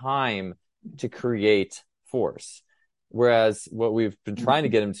no time to create force. Whereas what we've been trying to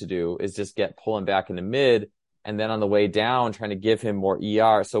get him to do is just pulling back into mid, and then on the way down, trying to give him more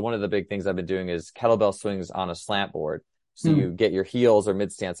ER. So one of the big things I've been doing is kettlebell swings on a slant board. So you get your heels or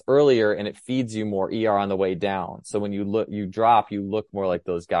mid stance earlier, and it feeds you more ER on the way down. So when you look more like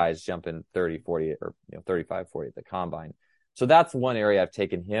those guys jumping 30, 40, or 35, 40 at the combine. So that's one area I've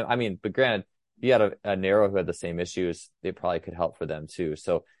taken him. I mean, but granted, if you had a narrow who had the same issues, they probably could help for them too.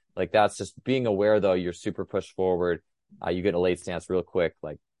 So like, that's just being aware though, you're super pushed forward. You get a late stance real quick.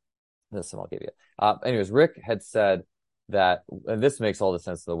 Like this one I'll give you. Anyways, Rick had said that, and this makes all the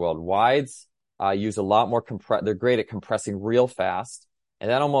sense in the world, wides, use a lot more they're great at compressing real fast. And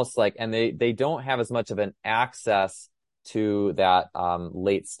that almost like, and they don't have as much of an access to that,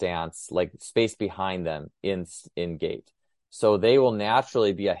 late stance, like space behind them in gait. So they will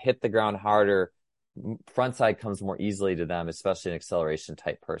naturally be a hit the ground harder. Front side comes more easily to them, especially an acceleration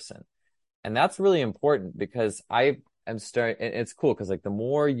type person. And that's really important because I am starting, and it's cool because like the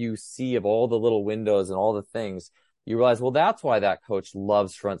more you see of all the little windows and all the things, you realize, well, that's why that coach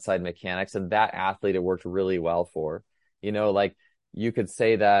loves front side mechanics and that athlete it worked really well for. Like you could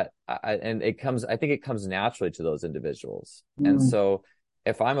say that, and I think it comes naturally to those individuals. And so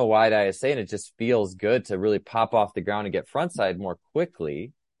if I'm a wide ISA and it just feels good to really pop off the ground and get front side more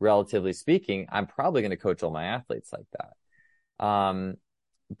quickly, relatively speaking, I'm probably going to coach all my athletes like that.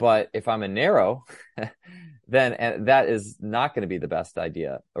 But if I'm a narrow, then that is not going to be the best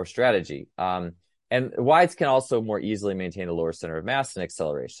idea or strategy. And wides can also more easily maintain a lower center of mass and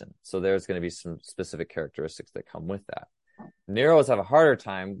acceleration. So there's going to be some specific characteristics that come with that. Narrows have a harder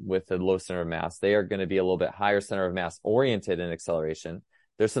time with a low center of mass. They are going to be a little bit higher center of mass oriented in acceleration.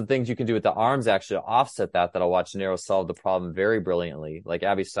 There's some things you can do with the arms actually to offset that I watch narrows solve the problem very brilliantly. Like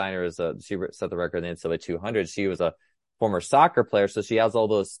Abby Steiner she set the record in the NCAA 200. She was a former soccer player, so she has all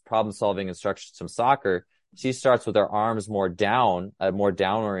those problem solving instructions from soccer. She starts with her arms more down, a more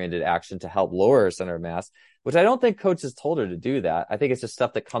down oriented action to help lower her center of mass, which I don't think coaches told her to do that. I think it's just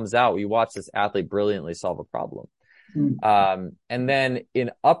stuff that comes out. You watch this athlete brilliantly solve a problem. And then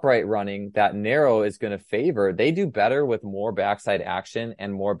in upright running, that narrow is going to favor, they do better with more backside action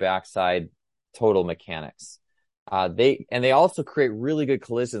and more backside total mechanics. They also create really good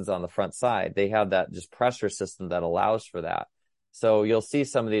collisions on the front side. They have that just pressure system that allows for that. So you'll see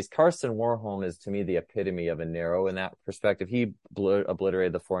some of these. Karsten Warholm is to me the epitome of a narrow in that perspective. He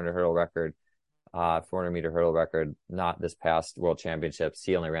obliterated the 400 meter hurdle record, not this past World Championships.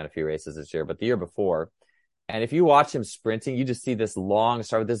 He only ran a few races this year, but the year before. And if you watch him sprinting, you just see this long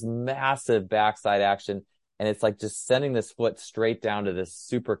start with this massive backside action. And it's like just sending this foot straight down to this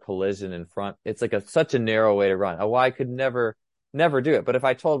super collision in front. It's like such a narrow way to run. Oh, I could never do it. But if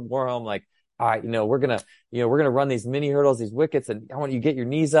I told Warholm, like, all right, we're going to run these mini hurdles, these wickets, and I want you to get your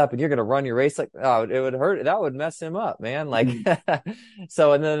knees up and you're going to run your race. Like, oh, it would hurt. That would mess him up, man. Like,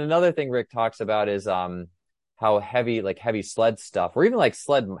 so, and then another thing Rick talks about is, how heavy sled stuff, or even like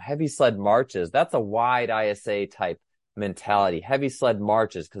heavy sled marches. That's a wide ISA type mentality. Heavy sled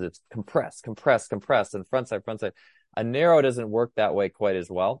marches because it's compress, and front side. A narrow doesn't work that way quite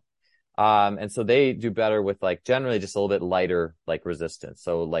as well. And so they do better with like generally just a little bit lighter like resistance.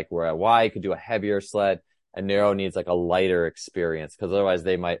 So like where a wide could do a heavier sled, a narrow needs like a lighter experience because otherwise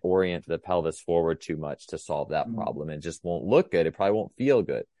they might orient the pelvis forward too much to solve that problem. It just won't look good. It probably won't feel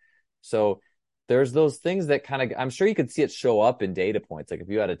good. So there's those things that kind of, I'm sure you could see it show up in data points. Like if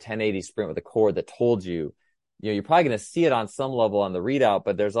you had a 1080 sprint with a cord that told you, you're probably going to see it on some level on the readout,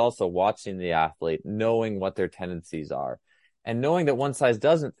 but there's also watching the athlete, knowing what their tendencies are and knowing that one size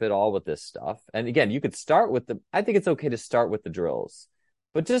doesn't fit all with this stuff. And again, you could start with I think it's okay to start with the drills,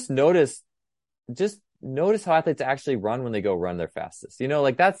 but just notice how athletes actually run when they go run their fastest.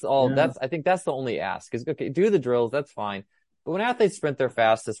 Like that's all, I think that's the only ask is, okay, do the drills. That's fine. But when athletes sprint their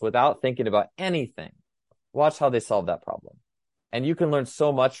fastest without thinking about anything, watch how they solve that problem. And you can learn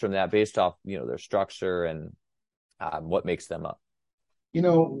so much from that based off, their structure and what makes them up.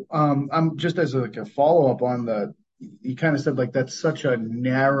 I'm just as a follow-up on you kind of said like that's such a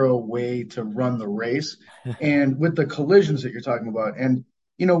narrow way to run the race. And with the collisions that you're talking about. And,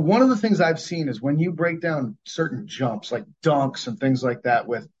 one of the things I've seen is when you break down certain jumps like dunks and things like that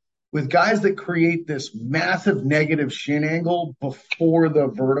with guys that create this massive negative shin angle before the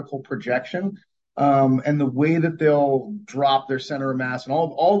vertical projection, and the way that they'll drop their center of mass and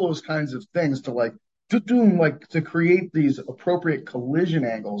all those kinds of things to create these appropriate collision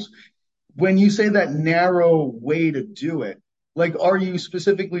angles. When you say that narrow way to do it, like, are you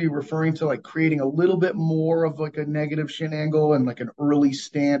specifically referring to like creating a little bit more of like a negative shin angle and like an early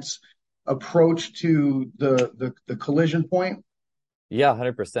stance approach to the collision point? Yeah,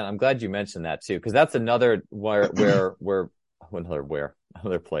 100%. I'm glad you mentioned that too, because that's another another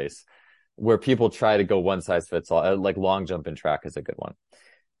place where people try to go one size fits all. Like long jump in track is a good one.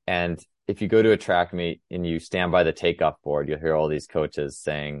 And if you go to a track meet and you stand by the takeoff board, you'll hear all these coaches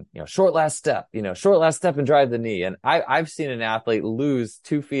saying, short last step and drive the knee. And I've seen an athlete lose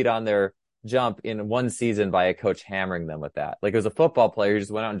 2 feet on their jump in one season by a coach hammering them with that. Like it was a football player who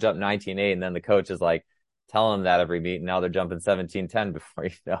just went out and jumped 19.8, and then the coach is like, telling them that every meet, and now they're jumping 17.10 before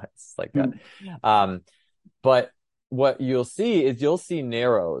it's like that. But what you'll see is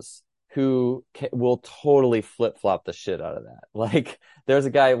narrows who will totally flip-flop the shit out of that. Like there's a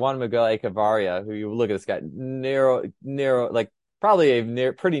guy, Juan Miguel Echevarria, who you look at this guy, narrow, like probably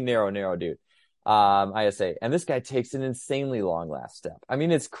a pretty narrow dude. ISA. And this guy takes an insanely long last step. I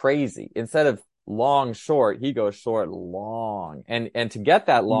mean, it's crazy. Instead of long, short, he goes short, long. And to get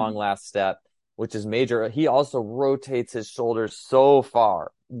that long last step, which is major, he also rotates his shoulders so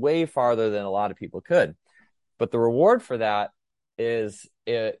far, way farther than a lot of people could. But the reward for that is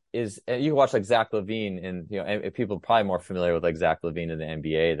you can watch like Zach LaVine, and people are probably more familiar with like Zach LaVine in the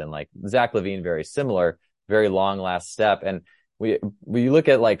NBA than like Zach LaVine, very similar, very long last step. And we look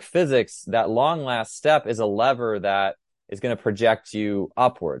at like physics, that long last step is a lever that is going to project you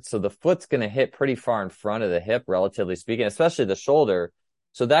upwards. So the foot's going to hit pretty far in front of the hip, relatively speaking, especially the shoulder.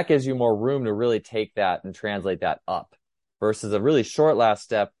 So that gives you more room to really take that and translate that up versus a really short last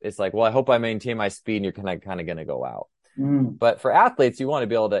step. It's like, well, I hope I maintain my speed, and you're kind of going to go out. Mm. But for athletes, you want to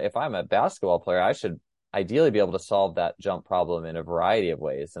be able to, if I'm a basketball player, I should ideally be able to solve that jump problem in a variety of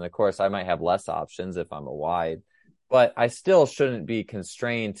ways. And of course, I might have less options if I'm a wide, but I still shouldn't be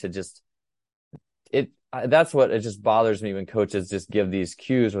constrained to just it. That's what it just bothers me when coaches just give these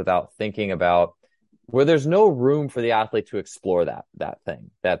cues without thinking about where there's no room for the athlete to explore that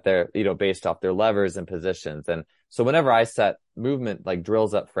thing that they're, based off their levers and positions. And so whenever I set movement like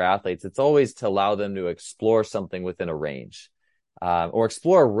drills up for athletes, it's always to allow them to explore something within a range, or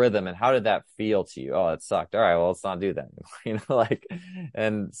explore a rhythm. And how did that feel to you? Oh, it sucked. All right, well, let's not do that.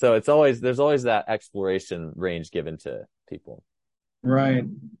 And so there's always that exploration range given to people. Right.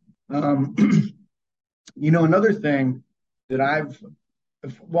 Um, another thing that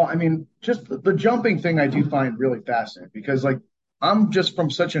just the jumping thing I do find really fascinating because like I'm just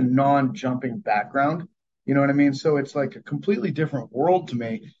from such a non-jumping background, you know what I mean? So it's like a completely different world to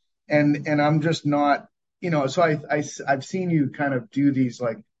me. And I'm just not, so I've seen you kind of do these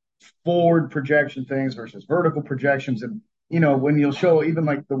like forward projection things versus vertical projections. And, when you'll show even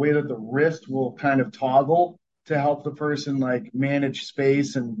like the way that the wrist will kind of toggle to help the person like manage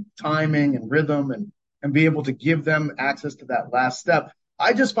space and timing and rhythm and be able to give them access to that last step.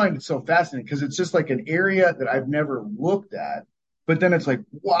 I just find it so fascinating because it's just like an area that I've never looked at. But then it's like,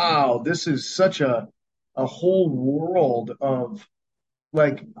 wow, this is such a whole world of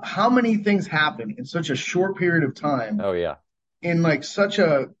like how many things happen in such a short period of time Oh yeah. in like such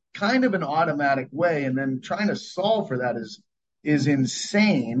a kind of an automatic way, and then trying to solve for that is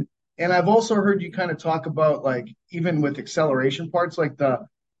insane. And I've also heard you kind of talk about like even with acceleration parts, like the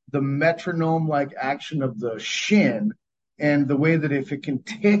metronome like action of the shin, and the way that if it can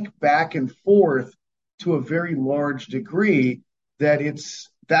tick back and forth to a very large degree, that's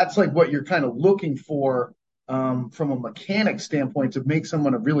like what you're kind of looking for from a mechanic standpoint to make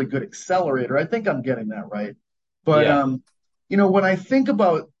someone a really good accelerator. I think I'm getting that right. But Yeah. when I think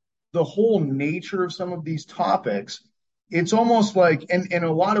about the whole nature of some of these topics, it's almost like, and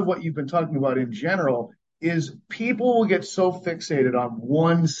a lot of what you've been talking about in general is people will get so fixated on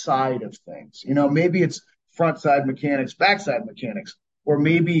one side of things. Maybe it's front side mechanics, backside mechanics, or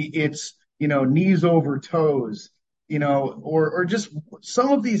maybe it's, knees over toes, or just some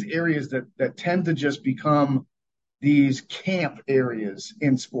of these areas that tend to just become these camp areas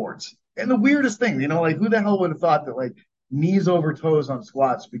in sports. And the weirdest thing, like who the hell would have thought that like knees over toes on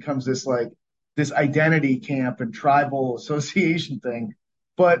squats becomes this like this identity camp and tribal association thing.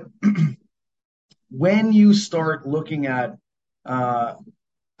 But when you start looking at, uh,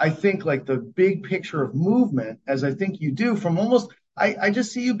 I think like the big picture of movement, as I think you do from almost, I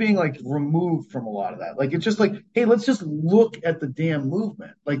just see you being like removed from a lot of that. Like it's just like, hey, let's just look at the damn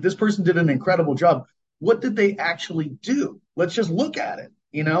movement. Like this person did an incredible job. What did they actually do? Let's just look at it.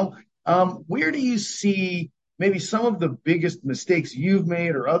 Where do you see maybe some of the biggest mistakes you've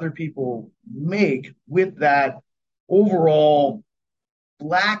made or other people make with that overall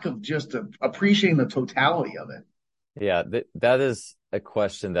lack of just appreciating the totality of it? Yeah, that is a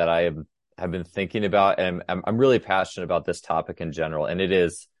question that have been thinking about, and I'm really passionate about this topic in general. And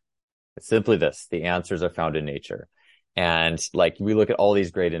it's simply this: the answers are found in nature. And like we look at all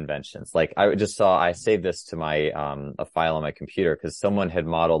these great inventions. Like I saved this to my a file on my computer because someone had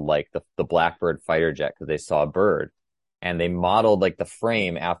modeled like the Blackbird fighter jet because they saw a bird, and they modeled like the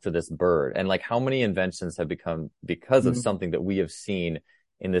frame after this bird. And like how many inventions have become because of something that we have seen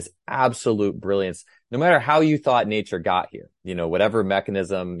in this absolute brilliance, no matter how you thought nature got here, whatever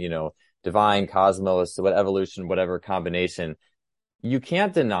mechanism, divine, cosmos, what evolution, whatever combination, you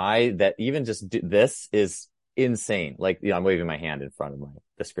can't deny that even just this is insane. Like, I'm waving my hand in front of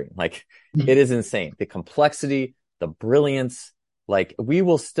the screen. Like it is insane. The complexity, the brilliance, like we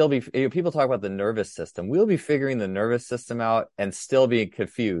will still be, people talk about the nervous system. We'll be figuring the nervous system out and still being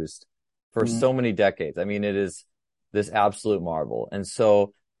confused for so many decades. I mean, it is this absolute marvel. And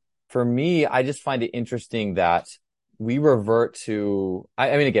so for me, I just find it interesting that we revert to,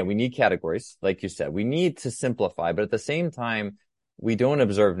 I mean, again, we need categories. Like you said, we need to simplify, but at the same time, we don't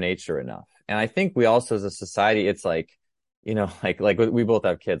observe nature enough. And I think we also, as a society, it's like, like we both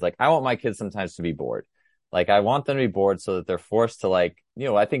have kids. Like I want my kids sometimes to be bored. Like I want them to be bored so that they're forced to like,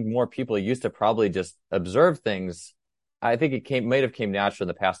 I think more people used to probably just observe things. I think it might have came natural in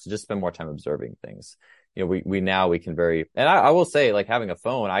the past to just spend more time observing things. We can and I will say, like having a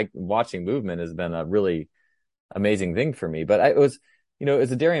phone, watching movement has been a really amazing thing for me. But it was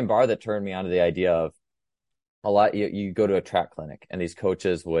a Darian Barr that turned me onto the idea of a lot. You go to a track clinic and these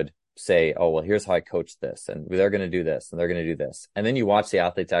coaches would say, oh, well, here's how I coach this. And they're going to do this and they're going to do this. And then you watch the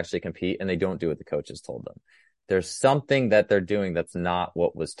athletes actually compete and they don't do what the coaches told them. There's something that they're doing that's not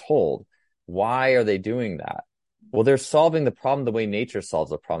what was told. Why are they doing that? Well, they're solving the problem the way nature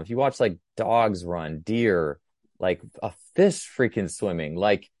solves the problem. If you watch like dogs run, deer, like a fish freaking swimming,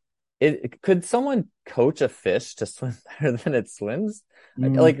 like could someone coach a fish to swim better than it swims?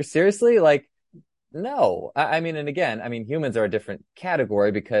 Mm, Like seriously, like no. I mean, and again, I mean, humans are a different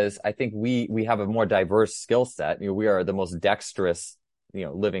category because I think we have a more diverse skill set. You know, we are the most dexterous,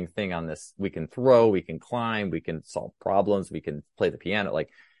 living thing on this. We can throw, we can climb, we can solve problems, we can play the piano, like,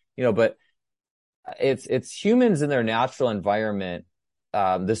 but it's humans in their natural environment.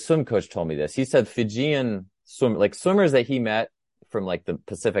 The swim coach told me this. He said Fijian swimmers that he met from like the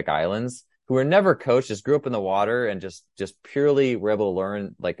Pacific Islands who were never coached, just grew up in the water and just purely were able to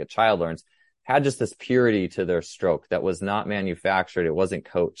learn like a child learns, had just this purity to their stroke that was not manufactured. It wasn't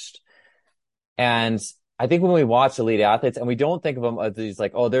coached. And I think when we watch elite athletes and we don't think of them as these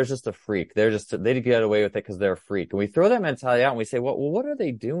like, oh, they're just a freak. They get away with it because they're a freak. And we throw that mentality out and we say, well, what are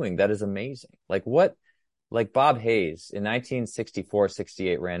they doing? That is amazing. Like Bob Hayes in 1964,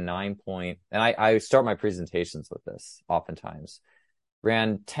 68 ran 9 and I start my presentations with this oftentimes,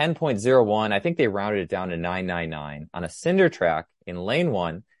 ran 10.01. I think they rounded it down to 999 on a cinder track in lane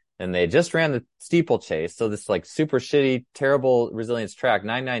one. And they just ran the steeplechase. So this like super shitty, terrible resilience track,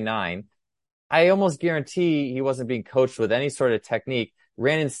 999. I almost guarantee he wasn't being coached with any sort of technique,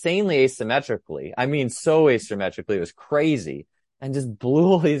 ran insanely asymmetrically. I mean, so asymmetrically, it was crazy and just blew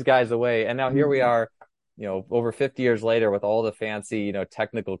all these guys away. And now here we are, over 50 years later with all the fancy,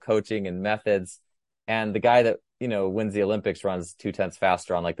 technical coaching and methods. And the guy that, wins the Olympics runs 2/10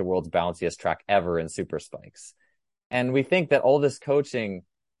 faster on like the world's bounciest track ever in super spikes. And we think that all this coaching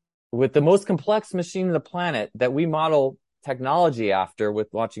with the most complex machine on the planet that we model technology after with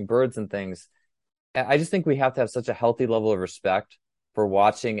watching birds and things, I just think we have to have such a healthy level of respect for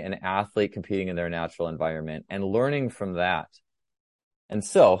watching an athlete competing in their natural environment and learning from that. And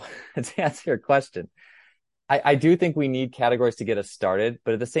so, to answer your question, I do think we need categories to get us started,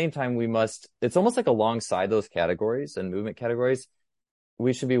 but at the same time, it's almost like alongside those categories and movement categories,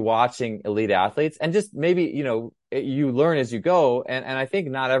 we should be watching elite athletes and just maybe, you learn as you go. And I think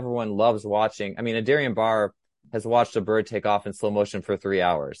not everyone loves watching. I mean, a Darian Barr has watched a bird take off in slow motion for 3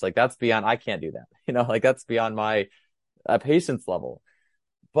 hours. Like that's beyond, I can't do that, like that's beyond my patience level.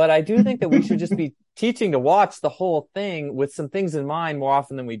 But I do think that we should just be teaching to watch the whole thing with some things in mind more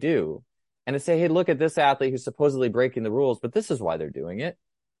often than we do. And to say, hey, look at this athlete who's supposedly breaking the rules, but this is why they're doing it.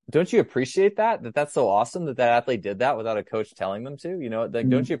 Don't you appreciate that that's so awesome that athlete did that without a coach telling them to, like,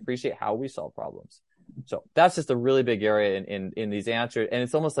 don't you appreciate how we solve problems? So that's just a really big area in these answers. And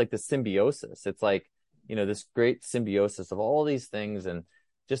it's almost like the symbiosis. It's like, this great symbiosis of all these things. And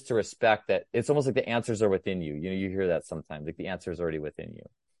just to respect that it's almost like the answers are within you. You hear that sometimes, like the answer is already within you.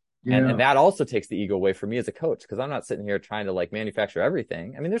 yeah. And that also takes the ego away from me as a coach, because I'm not sitting here trying to like manufacture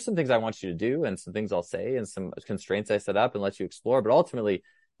everything. I mean, there's some things I want you to do and some things I'll say and some constraints I set up and let you explore. But ultimately,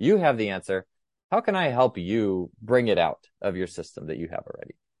 you have the answer. How can I help you bring it out of your system that you have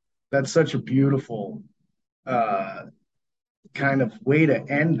already? That's such a beautiful kind of way to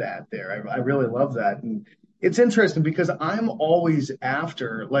end that there. I really love that. And it's interesting because I'm always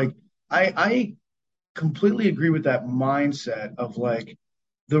after, like, I completely agree with that mindset of like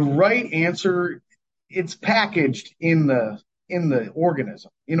the right answer, it's packaged in the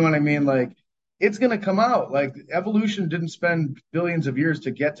organism. You know what I mean? Like it's gonna come out. Like evolution didn't spend billions of years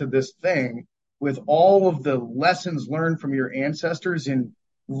to get to this thing with all of the lessons learned from your ancestors in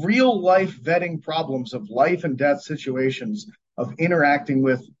real life vetting problems of life and death situations of interacting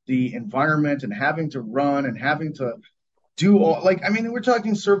with the environment and having to run and having to do all, like, I mean, we're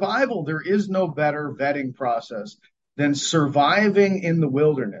talking survival. There is no better vetting process than surviving in the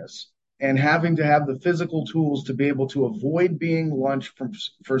wilderness and having to have the physical tools to be able to avoid being lunch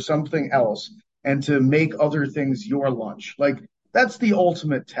for something else and to make other things your lunch. Like that's the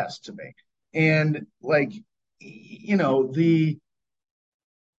ultimate test to me. And like,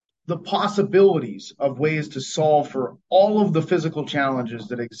 the possibilities of ways to solve for all of the physical challenges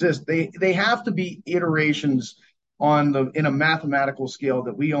that exist, they have to be iterations in a mathematical scale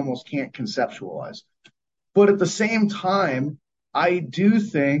that we almost can't conceptualize. But at the same time, I do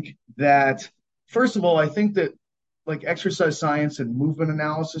think that, first of all, I think that like exercise science and movement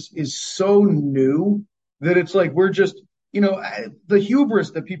analysis is so new that it's like we're just, the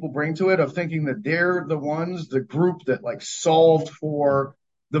hubris that people bring to it of thinking that they're the group that like solved for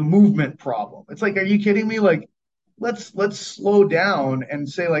the movement problem. It's like, are you kidding me? Like, let's slow down and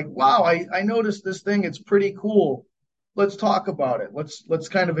say like, wow, I noticed this thing. It's pretty cool. Let's talk about it. Let's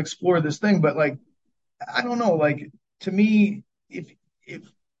kind of explore this thing. But like, I don't know, like to me, if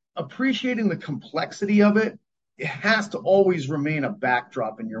appreciating the complexity of it, it has to always remain a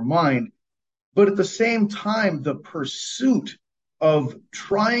backdrop in your mind. But at the same time, the pursuit of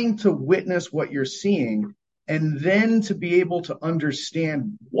trying to witness what you're seeing and then to be able to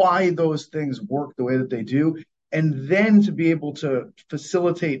understand why those things work the way that they do, and then to be able to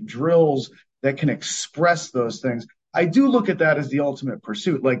facilitate drills that can express those things. I do look at that as the ultimate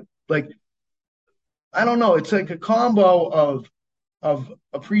pursuit. Like I don't know, it's like a combo of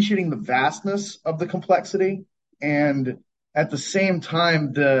appreciating the vastness of the complexity and at the same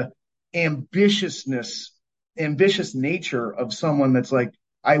time the ambitiousness ambitious nature of someone that's like,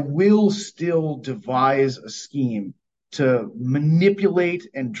 I will still devise a scheme to manipulate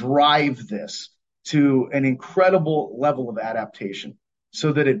and drive this to an incredible level of adaptation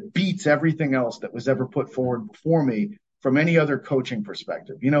so that it beats everything else that was ever put forward before me from any other coaching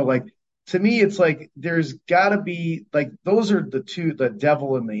perspective. Like to me, it's like there's got to be like those are the two, the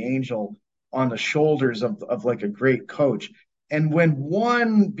devil and the angel on the shoulders of like a great coach. And when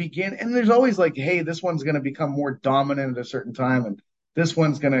one begin, and there's always like, hey, this one's going to become more dominant at a certain time, and this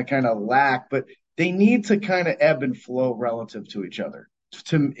one's going to kind of lack, but they need to kind of ebb and flow relative to each other,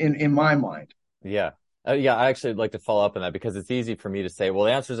 in my mind. Yeah. Yeah, I actually like to follow up on that because it's easy for me to say, well,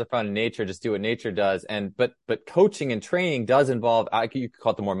 the answers are found in nature, just do what nature does. But coaching and training does involve, you could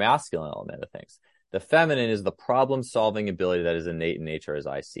call it the more masculine element of things. The feminine is the problem solving ability that is innate in nature as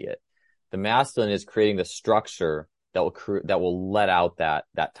I see it. The masculine is creating the structure that will let out that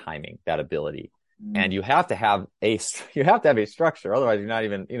timing, that ability. And you have to have a structure. Otherwise you're not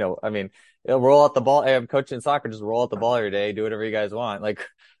even, roll out the ball. Hey, I'm coaching soccer, just roll out the ball every day, do whatever you guys want. Like,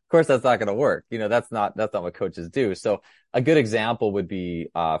 of course that's not going to work. That's not what coaches do. So a good example would be,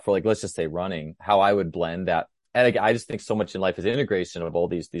 for like, let's just say running, how I would blend that. And I just think so much in life is integration of all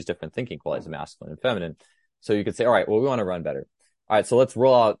these different thinking qualities, masculine and feminine. So you could say, all right, well, we want to run better. All right, so let's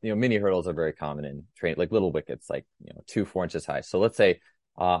roll out, mini hurdles are very common in training, like little wickets, like, 2-4 inches high. So let's say,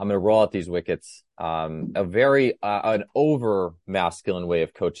 I'm going to roll out these wickets, a very, an over masculine way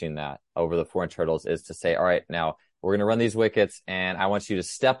of coaching that over the 4-inch hurdles is to say, all right, now we're going to run these wickets and I want you to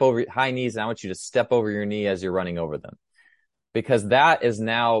step over high knees and I want you to step over your knee as you're running over them. Because that is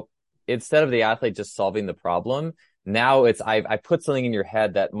now, instead of the athlete just solving the problem, now it's, I put something in your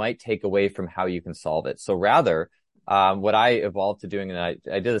head that might take away from how you can solve it. So rather, what I evolved to doing, and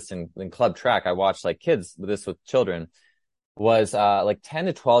I did this in club track, I watched like kids with children, was like 10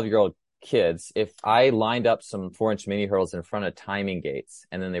 to 12-year-old kids, if I lined up some 4-inch mini hurdles in front of timing gates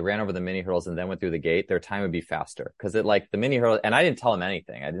and then they ran over the mini hurdles and then went through the gate, their time would be faster. Because it like the mini hurdle, and I didn't tell them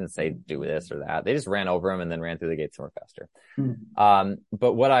anything. I didn't say do this or that. They just ran over them and then ran through the gates more faster.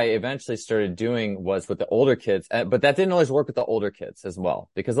 But what I eventually started doing was with the older kids, but that didn't always work with the older kids as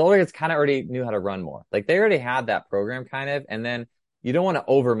well, because the older kids kind of already knew how to run more. Like they already had that program kind of, and then you don't want to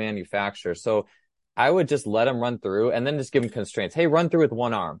over manufacture. So I would just let them run through and then just give them constraints. Hey, run through with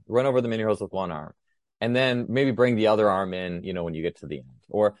one arm, run over the mini hurdles with one arm, and then maybe bring the other arm in, when you get to the end.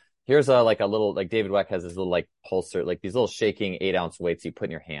 Or here's a little, like David Weck has this little like pulsar, like these little shaking 8-ounce weights you put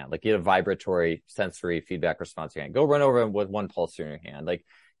in your hand. Like you get a vibratory sensory feedback response in your hand. Go run over them with one pulsar in your hand. Like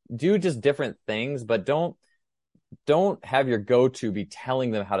do just different things, but don't have your go-to be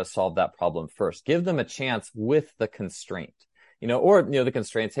telling them how to solve that problem first. Give them a chance with the constraint. The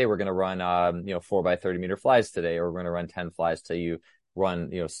constraints, hey, we're going to run, 4 by 30 meter flies today, or we're going to run 10 flies till you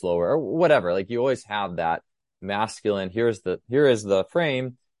run, slower or whatever. Like you always have that masculine, here is the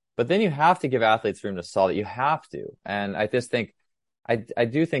frame, but then you have to give athletes room to solve it. You have to. And I just think, I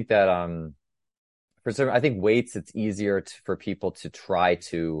do think that, I think weights, it's easier for people to try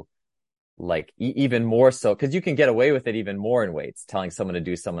to like even more so, because you can get away with it even more in weights, telling someone to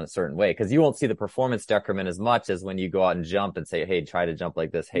do someone a certain way, because you won't see the performance decrement as much as when you go out and jump and say, hey, try to jump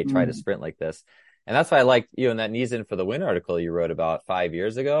like this, hey, try to sprint like this. And that's why I liked in that Knees In for the Win article you wrote about 5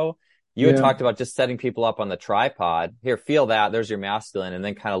 years ago. You had talked about just setting people up on the tripod. Here, feel that, there's your masculine, and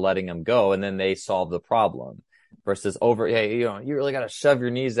then kind of letting them go, and then they solve the problem. Versus hey, you really got to shove your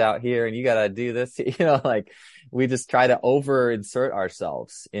knees out here and you got to do this, like we just try to over insert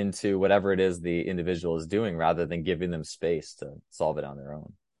ourselves into whatever it is the individual is doing rather than giving them space to solve it on their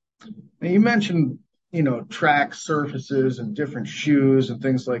own. Now you mentioned, track surfaces and different shoes and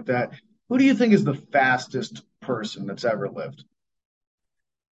things like that. Who do you think is the fastest person that's ever lived?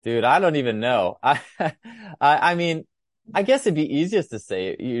 Dude, I don't even know. I mean, I guess it'd be easiest to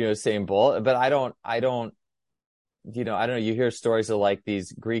say, Usain Bolt, but I don't know, you hear stories of like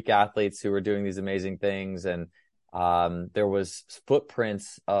these Greek athletes who were doing these amazing things. And, there was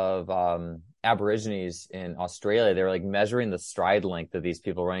footprints of, Aborigines in Australia. They were like measuring the stride length of these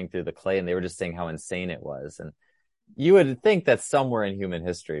people running through the clay. And they were just saying how insane it was. And you would think that somewhere in human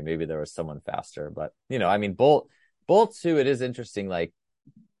history, maybe there was someone faster, but Bolt too, it is interesting. Like,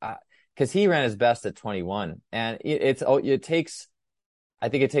 because he ran his best at 21, and it takes. I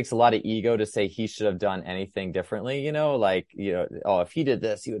think it takes a lot of ego to say he should have done anything differently, like, oh, if he did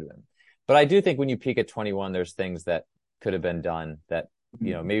this, he would have been. But I do think when you peak at 21, there's things that could have been done that,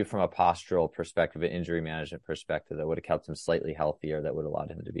 maybe from a postural perspective, an injury management perspective, that would have kept him slightly healthier, that would have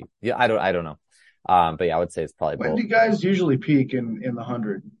allowed him to be, I don't know. But yeah, I would say it's probably When both. do you guys usually peak in the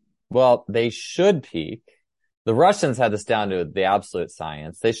 100? Well, they should peak. The Russians had this down to the absolute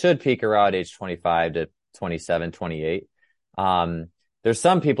science. They should peak around age 25 to 27, 28. There's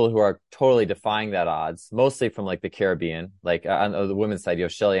some people who are totally defying that odds, mostly from like the Caribbean. Like on the women's side, you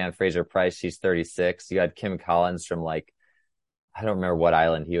have Shelly Ann Fraser Price, she's 36. You had Kim Collins from like, I don't remember what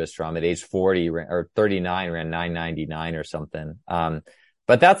island he was from, at age 40 or 39, ran 999 or something.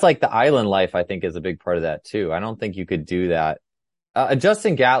 But that's like the island life, I think, is a big part of that too. I don't think you could do that.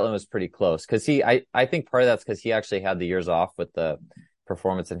 Justin Gatlin was pretty close because I think part of that's because he actually had the years off with the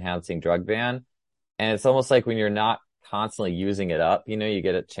performance enhancing drug ban. And it's almost like when you're not constantly using it up, you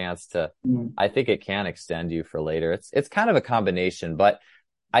get a chance to, I think it can extend you for later. It's kind of a combination, but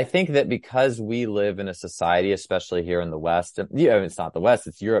I think that because we live in a society, especially here in the West, it's not the West,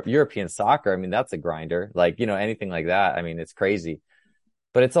 it's European soccer. I mean, that's a grinder, like, anything like that. I mean, it's crazy,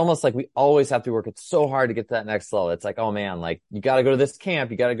 but it's almost like we always have to work it so hard to get to that next level. It's like, oh man, like you got to go to this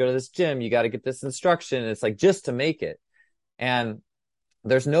camp, you got to go to this gym, you got to get this instruction. And it's like just to make it. And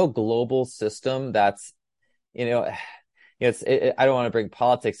there's no global system that's, I don't want to bring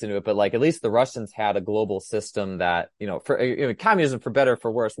politics into it, but like at least the Russians had a global system that, for communism, for better or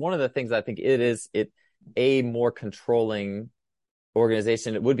for worse. One of the things I think a more controlling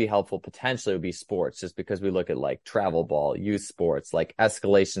organization, it would be helpful potentially would be sports, just because we look at like travel ball, youth sports, like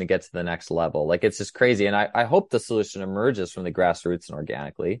escalation to get to the next level. Like it's just crazy. And I hope the solution emerges from the grassroots and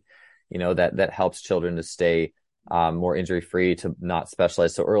organically, that helps children to stay more injury free, to not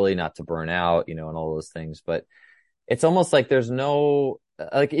specialize so early, not to burn out, and all those things. But it's almost like there's no,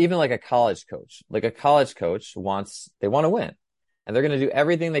 like even like a college coach they want to win, and they're going to do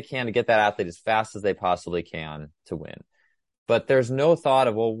everything they can to get that athlete as fast as they possibly can to win. But there's no thought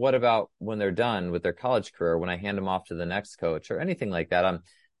of, well, what about when they're done with their college career, when I hand them off to the next coach or anything like that?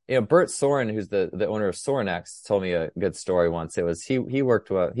 Bert Soren, who's the owner of Sorenex, told me a good story once. It was, he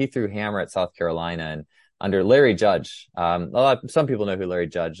threw hammer at South Carolina, and under Larry Judge. Some people know who Larry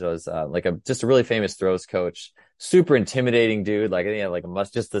Judge was, just a really famous throws coach, super intimidating dude. Like, he had like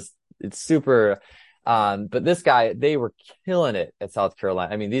it's super, but this guy, they were killing it at South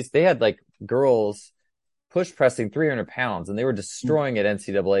Carolina. I mean, they had like girls push pressing 300 pounds, and they were destroying at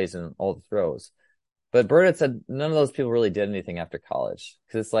NCAAs and all the throws. But Bert had said none of those people really did anything after college,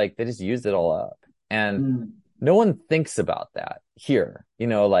 because it's like they just used it all up. And no one thinks about that here,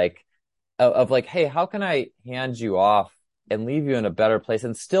 like, of like, hey, how can I hand you off and leave you in a better place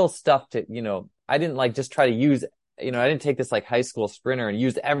and still stuff to, I didn't like just try to use, I didn't take this like high school sprinter and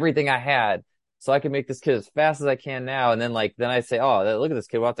use everything I had so I can make this kid as fast as I can now. And then I say, oh, look at this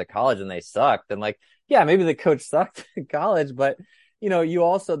kid went off to college and they sucked. And like, yeah, maybe the coach sucked in college, but you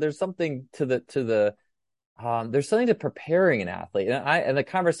also, there's something there's something to preparing an athlete. And the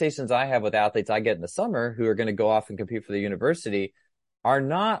conversations I have with athletes I get in the summer who are going to go off and compete for the university are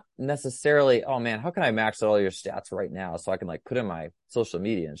not necessarily, oh man, how can I max out all your stats right now so I can like put in my social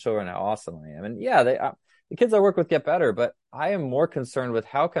media and show everyone how awesome I am? And yeah, the kids I work with get better, but I am more concerned with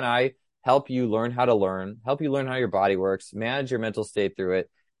how can I help you learn how to learn, help you learn how your body works, manage your mental state through it,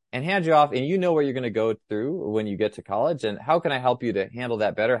 and hand you off. And what you're going to go through when you get to college, and how can I help you to handle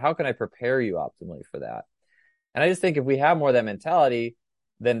that better? How can I prepare you optimally for that? And I just think if we have more of that mentality,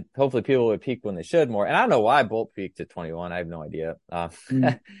 then hopefully people would peak when they should more. And I don't know why Bolt peaked at 21. I have no idea. I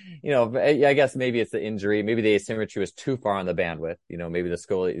guess maybe it's the injury. Maybe the asymmetry was too far on the bandwidth. Maybe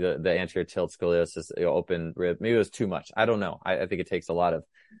the anterior tilt scoliosis, open rib, maybe it was too much. I don't know. I think it takes a lot of,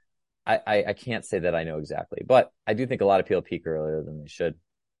 I can't say that I know exactly, but I do think a lot of people peak earlier than they should,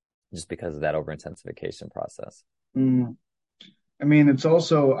 just because of that over-intensification process. I mean, it's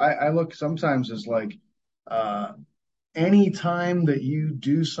also, I look sometimes as like, any time that you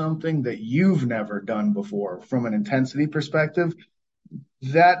do something that you've never done before from an intensity perspective,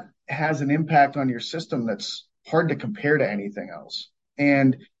 that has an impact on your system that's hard to compare to anything else.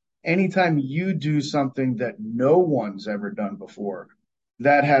 And anytime you do something that no one's ever done before,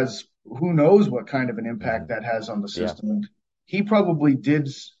 that has, who knows what kind of an impact that has on the system. Yeah. And he probably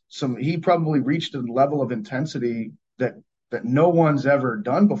reached a level of intensity that no one's ever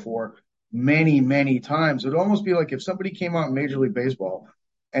done before many, many times. It would almost be like if somebody came out in Major League Baseball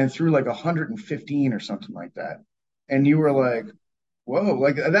and threw like 115 or something like that. And you were like, whoa,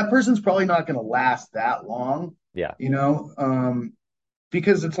 like that person's probably not going to last that long. Yeah.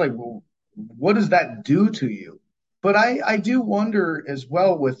 because it's like, well, what does that do to you? But I do wonder as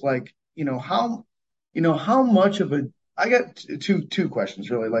well with like, how much of a, I got two questions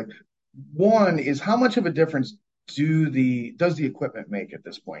really. Like one is how much of a difference does the equipment make at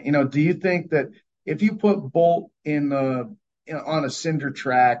this point? Do you think that if you put Bolt on a cinder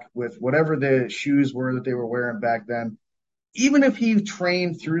track with whatever the shoes were that they were wearing back then, even if he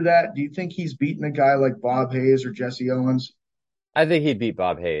trained through that, do you think he's beaten a guy like Bob Hayes or Jesse Owens? I think he'd beat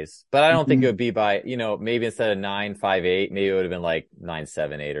Bob Hayes, but I don't think it Mhm. would be by, maybe instead of 9.58, maybe it would have been like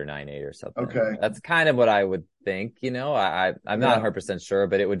 9.78 or 9.8 or something. Okay. That's kind of what I would think, I'm not Yeah. 100% sure,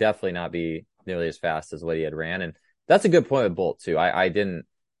 but it would definitely not be nearly as fast as what he had ran. And that's a good point with Bolt too. I didn't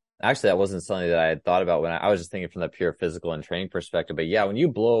actually, that wasn't something that I had thought about when I was just thinking from the pure physical and training perspective. But yeah, when you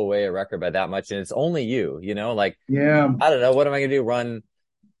blow away a record by that much and it's only you, like, Yeah. I don't know, what am I going to do? Run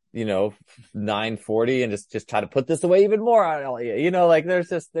 9:40 and just try to put this away even more on Elliot. Like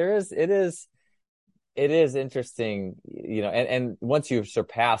it is interesting, and once you've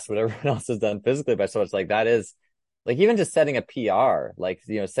surpassed what everyone else has done physically by so much, like that is like even just setting a PR, like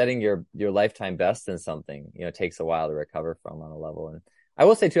setting your lifetime best in something, takes a while to recover from on a level. And I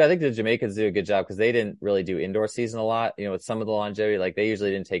will say too, I think the Jamaicans do a good job because they didn't really do indoor season a lot, with some of the longevity, like they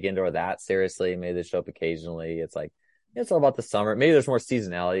usually didn't take indoor that seriously. Maybe they show up occasionally. It's like it's all about the summer. Maybe there's more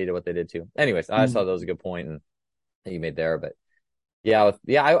seasonality to what they did too. Anyways, I just thought that was a good point and that you made there. But yeah,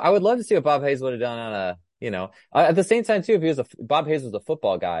 I would love to see what Bob Hayes would have done on a, at the same time too, if Bob Hayes was a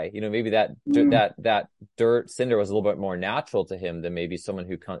football guy, maybe Mm. that dirt cinder was a little bit more natural to him than maybe someone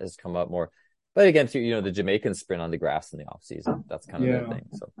who has come up more. But again, too, the Jamaicans sprint on the grass in the off season. That's kind of their Yeah. thing.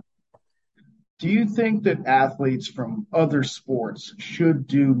 So Do you think that athletes from other sports should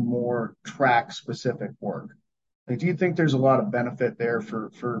do more track specific work? Like, do you think there's a lot of benefit there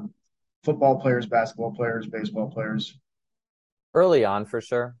for football players, basketball players, baseball players? early on, for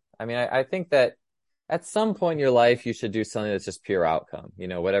sure. I mean, I think that at some point in your life, you should do something that's just pure outcome,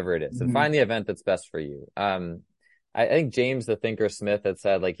 whatever it is, and Mhm. find the event that's best for you. I think James the Thinker Smith had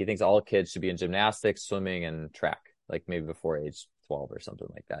said like he thinks all kids should be in gymnastics, swimming, and track, like maybe before age 12 or something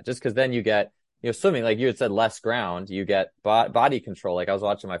like that. Just because then you get, swimming, like you had said, less ground, you get body control. Like I was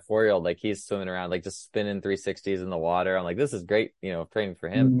watching my 4-year-old, like he's swimming around, like just spinning 360s in the water. I'm like, this is great, training for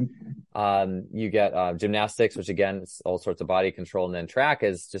him. Mhm. You get gymnastics, which again, is all sorts of body control, and then track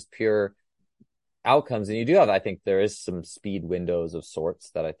is just pure outcomes. And you do have, I think there is some speed windows of sorts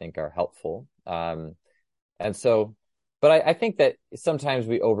that I think are helpful. And so, but I think that sometimes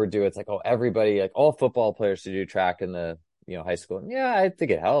we overdo it. It's like, oh, everybody, like all football players should do track in the, high school. And yeah, I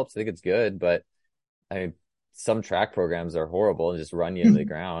think it helps. I think it's good, but I mean, some track programs are horrible and just run you into the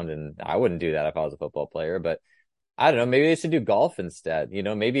ground. And I wouldn't do that if I was a football player, but I don't know, maybe they should do golf instead.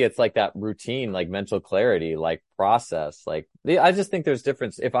 Maybe it's like that routine, like mental clarity, like process. Like I just think there's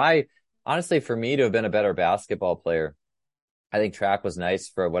difference. If I honestly, for me to have been a better basketball player, I think track was nice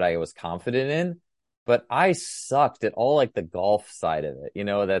for what I was confident in, but I sucked at all like the golf side of it.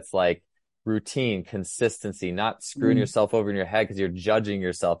 That's like routine, consistency, not screwing Mhm. yourself over in your head because you're judging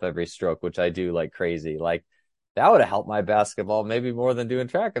yourself every stroke, which I do like crazy. Like that would have helped my basketball maybe more than doing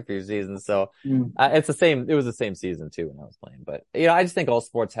track a few seasons. So Mhm. it's the same. It was the same season too when I was playing, but I just think all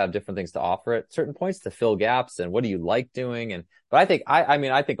sports have different things to offer at certain points to fill gaps. And what do you like doing? But I think, I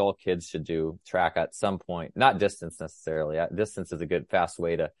mean, I think all kids should do track at some point, not distance necessarily. Distance is a good, fast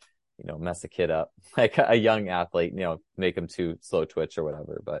way to, mess a kid up, like a young athlete, make them too slow twitch or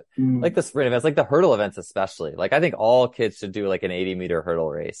whatever. But like Mhm. the sprint events, like the hurdle events, especially, like I think all kids should do like an 80-meter hurdle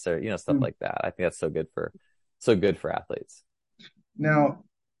race or, stuff Mhm. like that. I think that's so good for athletes. Now,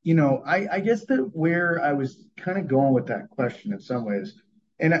 I guess that where I was kind of going with that question in some ways,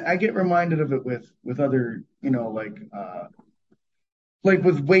 and I get reminded of it with other, like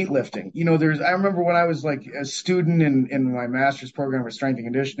with weightlifting. I remember when I was like a student in my master's program for strength and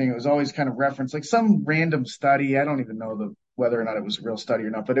conditioning, it was always kind of referenced like some random study. I don't even know whether or not it was a real study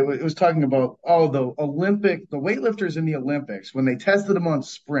or not, but it was talking about, oh, the weightlifters in the Olympics, when they tested them on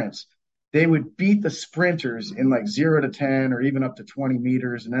sprints, they would beat the sprinters in like 0 to 10 or even up to 20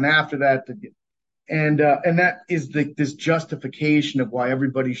 meters. And then after that, and that is this justification of why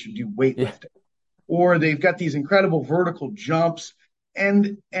everybody should do Yeah. weightlifting. Or they've got these incredible vertical jumps,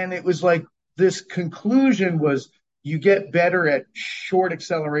 and it was like this conclusion was you get better at short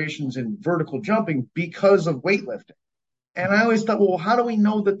accelerations in vertical jumping because of weightlifting. And I always thought, well, how do we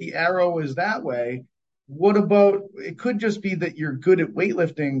know that the arrow is that way? What about it could just be that you're good at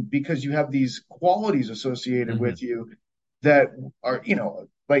weightlifting because you have these qualities associated hmm with you that are,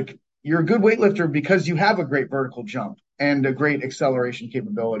 like you're a good weightlifter because you have a great vertical jump and a great acceleration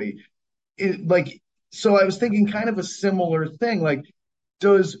capability. Like, so I was thinking kind of a similar thing. Like,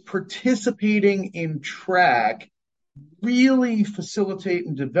 does participating in track really facilitate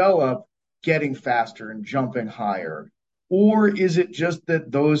and develop getting faster and jumping higher? Or is it just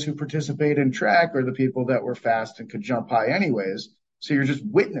that those who participate in track are the people that were fast and could jump high anyways? So you're just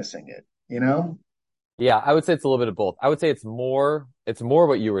witnessing it, you know? Yeah, I would say it's a little bit of both. I would say it's more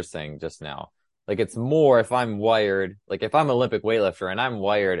what you were saying just now. Like it's more if I'm wired, like if I'm an Olympic weightlifter and I'm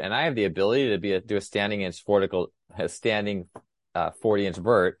wired and I have the ability to do a standing inch vertical, a standing 40-inch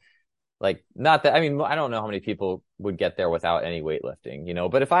vert, like not that, I mean, I don't know how many people would get there without any weightlifting,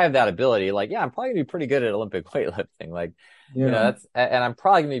 but if I have that ability, like, yeah, I'm probably gonna be pretty good at Olympic weightlifting. Like, Yeah. and I'm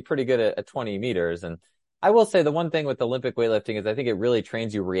probably gonna be pretty good at 20 meters. And I will say the one thing with Olympic weightlifting is I think it really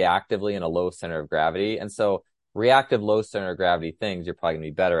trains you reactively in a low center of gravity. And so reactive low center of gravity things you're probably gonna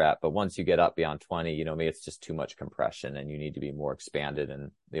be better at. But once you get up beyond 20, maybe it's just too much compression and you need to be more expanded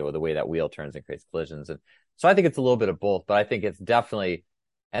and, the way that wheel turns and creates collisions. And so I think it's a little bit of both, but I think it's definitely,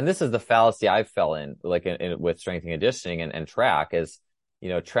 and this is the fallacy I fell in, like with strength and conditioning and track is,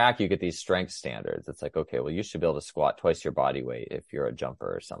 track, you get these strength standards. It's like, okay, well, you should be able to squat twice your body weight if you're a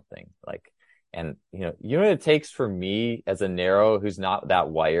jumper or something. Like, and what it takes for me as a narrow who's not that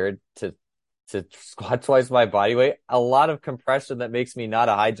wired to squat twice my body weight, a lot of compression that makes me not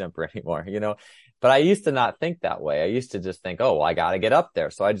a high jumper anymore, But I used to not think that way. I used to just think, oh, well, I got to get up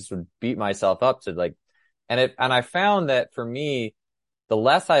there. So I just would beat myself up to like, and I found that for me, the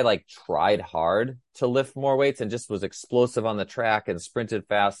less I like tried hard to lift more weights and just was explosive on the track and sprinted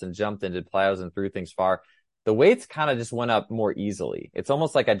fast and jumped and did plyos and threw things far, the weights kind of just went up more easily. It's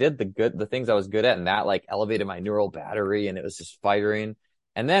almost like I did the things I was good at, and that like elevated my neural battery and it was just firing.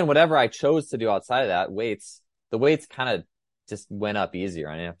 And then whatever I chose to do outside of that, the weights kind of just went up easier.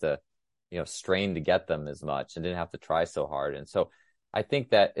 I didn't have to, strain to get them as much and didn't have to try so hard. And so I think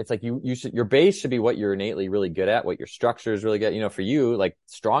that it's like your base should be what you're innately really good at, what your structure is really good. For you, like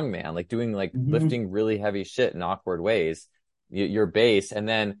strongman, like doing like lifting really heavy shit in awkward ways, your base. And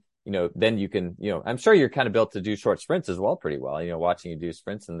then, then you can, I'm sure you're kind of built to do short sprints as well, pretty well, watching you do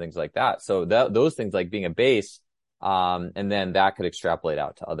sprints and things like that. So those things like being a base, and then that could extrapolate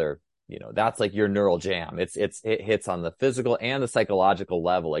out to other, that's like your neural jam. It hits on the physical and the psychological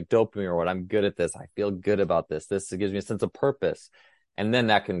level, like dopamine or what I'm good at this. I feel good about this. This gives me a sense of purpose. And then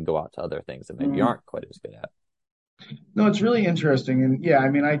that can go out to other things that maybe you aren't quite as good at. No, it's really interesting. And yeah, I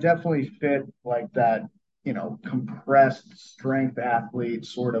mean, I definitely fit like that, compressed strength athlete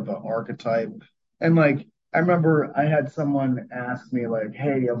sort of an archetype. And like, I remember I had someone ask me, like,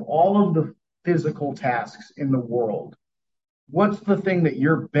 hey, of all of the physical tasks in the world, what's the thing that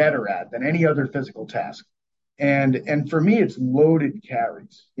you're better at than any other physical task? And for me, it's loaded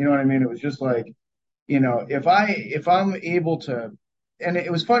carries. You know what I mean? It was just like, if I'm able to, and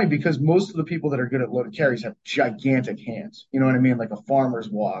it was funny because most of the people that are good at loaded carries have gigantic hands. You know what I mean? Like a farmer's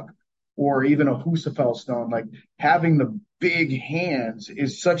walk or even a Husafell stone. Like having the big hands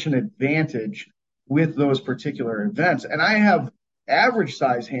is such an advantage with those particular events. And I have average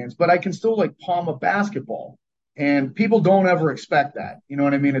size hands, but I can still like palm a basketball. And people don't ever expect that. You know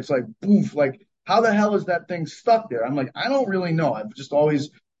what I mean? It's like, boof, like, how the hell is that thing stuck there? I'm like, I don't really know. I've just always,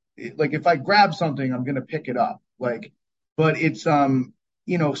 like, if I grab something, I'm going to pick it up. Like, but it's,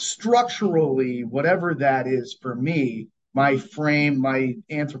 structurally, whatever that is for me, my frame, my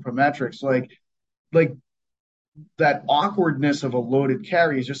anthropometrics, like that awkwardness of a loaded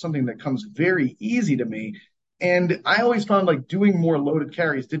carry is just something that comes very easy to me. And I always found like doing more loaded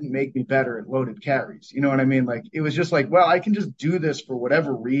carries didn't make me better at loaded carries. You know what I mean? Like it was just like, well, I can just do this for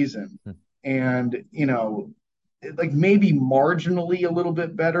whatever reason. And, like maybe marginally a little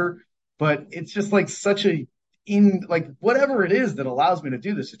bit better, but it's just like such a in like whatever it is that allows me to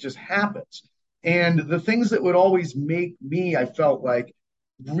do this, it just happens. And the things that would always make me, I felt like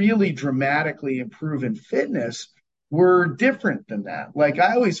really dramatically improve in fitness were different than that. Like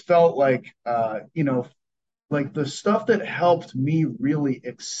I always felt like, like the stuff that helped me really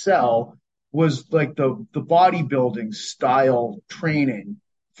excel was like the bodybuilding style training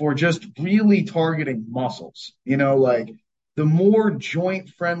for just really targeting muscles. Like the more joint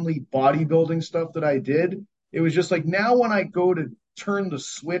friendly bodybuilding stuff that I did, it was just like now when I go to turn the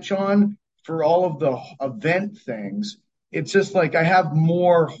switch on for all of the event things, it's just like I have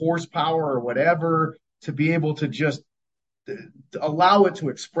more horsepower or whatever to be able to just allow it to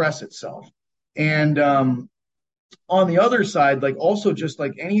express itself. And on the other side, like also just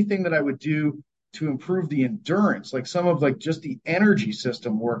like anything that I would do to improve the endurance, like some of like just the energy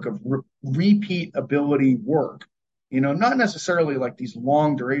system work of repeat ability work, not necessarily like these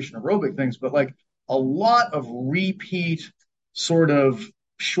long duration aerobic things, but like a lot of repeat sort of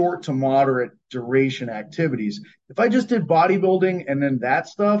short to moderate duration activities. If I just did bodybuilding and then that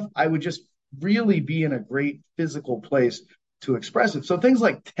stuff, I would just really be in a great physical place to express it. So things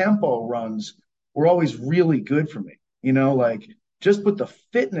like tempo runs were always really good for me, like just with the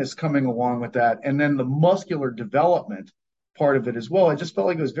fitness coming along with that and then the muscular development part of it as well. I just felt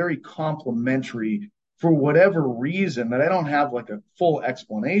like it was very complementary for whatever reason that I don't have like a full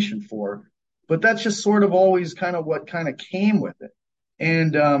explanation for, but that's just sort of always kind of what kind of came with it.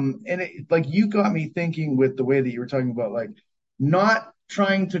 Like you got me thinking with the way that you were talking about like not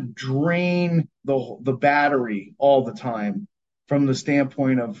trying to drain the battery all the time from the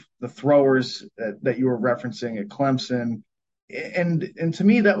standpoint of the throwers that you were referencing at Clemson. And to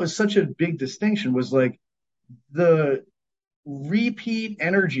me, that was such a big distinction was like the repeat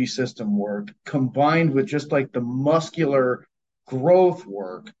energy system work combined with just like the muscular growth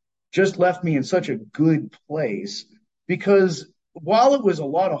work just left me in such a good place because while it was a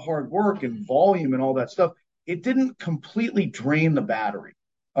lot of hard work and volume and all that stuff, it didn't completely drain the battery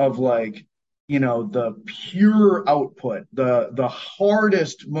of like, the pure output, the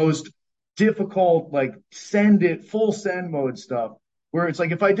hardest, most difficult, like send it full send mode stuff, where it's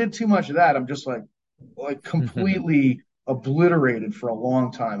like if I did too much of that, I'm just like completely obliterated for a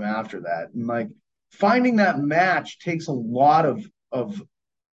long time after that. And like finding that match takes a lot of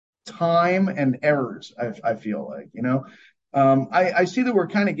time and errors. I feel like, I see that we're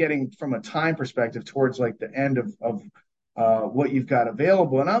kind of getting from a time perspective towards like the end of what you've got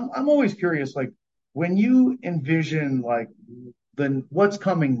available. And I'm always curious, like when you envision like then what's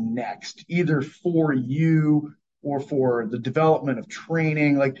coming next, either for you or for the development of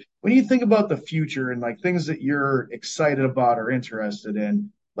training, like when you think about the future and like things that you're excited about or interested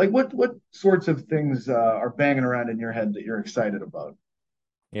in, like what sorts of things are banging around in your head that you're excited about?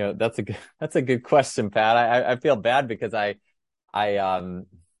 That's a good question, Pat. I feel bad because I've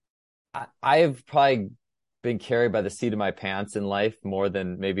probably been carried by the seat of my pants in life more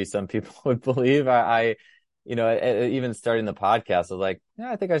than maybe some people would believe. Even starting the podcast, I was like,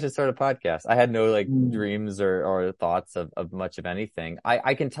 yeah, I think I should start a podcast. I had no like dreams or thoughts of much of anything.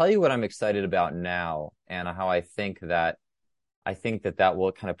 I can tell you what I'm excited about now and how I think that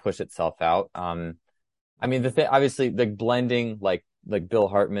will kind of push itself out. I mean, the thing, obviously, like blending, like Bill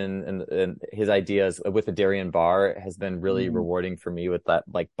Hartman and his ideas with the Darien bar has been really rewarding for me with that,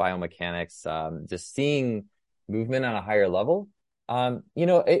 like biomechanics, just seeing movement on a higher level.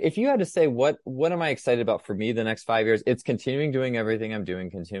 If you had to say what am I excited about for me the next 5 years, it's continuing doing everything I'm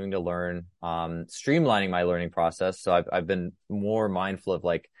doing, continuing to learn, streamlining my learning process. So I've been more mindful of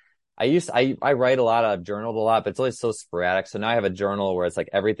like, I write a lot, I've journaled a lot, but it's always so sporadic. So now I have a journal where it's like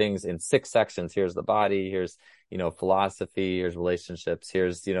everything's in 6 sections. Here's the body, here's, philosophy, here's relationships,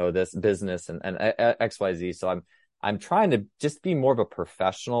 here's, this business and XYZ. So I'm trying to just be more of a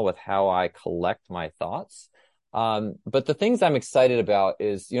professional with how I collect my thoughts. But the things I'm excited about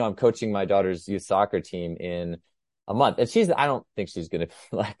is, I'm coaching my daughter's youth soccer team in a month. And I don't think she's going to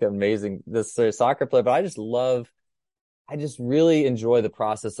be like amazing, this soccer player, but I just really enjoy the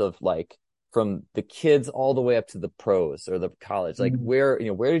process of like from the kids all the way up to the pros or the college. Like where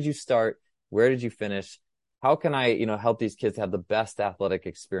did you start? Where did you finish? How can I, help these kids have the best athletic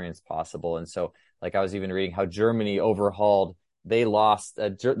experience possible? And so like I was even reading how Germany overhauled, they lost,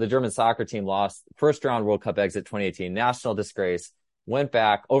 the German soccer team lost first round World Cup exit 2018, national disgrace, went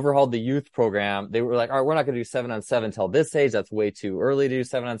back, overhauled the youth program. They were like, all right, we're not going to do 7-on-7 till this age. That's way too early to do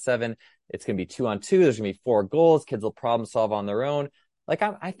 7-on-7. It's going to be 2-on-2. There's going to be 4 goals. Kids will problem solve on their own. Like,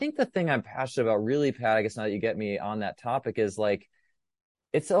 I think the thing I'm passionate about really, Pat, I guess now that you get me on that topic is like,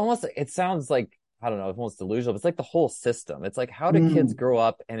 it sounds like, I don't know, it's almost delusional, but it's like the whole system. It's like, how do kids grow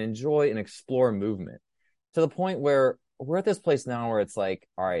up and enjoy and explore movement to the point where we're at this place now where it's like,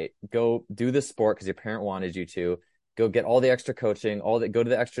 all right, go do this sport because your parent wanted you to, go get all the extra coaching, go to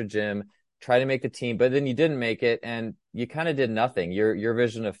the extra gym, try to make the team, but then you didn't make it and you kind of did nothing. Your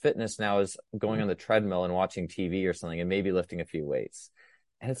vision of fitness now is going on the treadmill and watching TV or something and maybe lifting a few weights.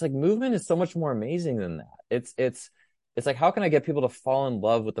 And it's like movement is so much more amazing than that. It's like, how can I get people to fall in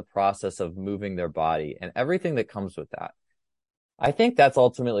love with the process of moving their body and everything that comes with that? I think that's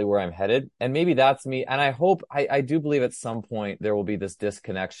ultimately where I'm headed. And maybe that's me. And I do believe at some point there will be this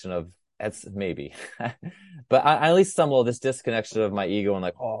disconnection of, it's maybe, but I at least some level this disconnection of my ego and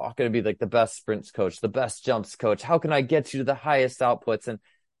like, oh, I'm going to be like the best sprints coach, the best jumps coach. How can I get you to the highest outputs? And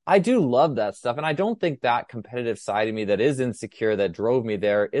I do love that stuff. And I don't think that competitive side of me that is insecure, that drove me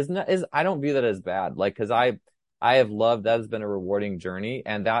there I don't view that as bad. Like, cause I have loved, that has been a rewarding journey,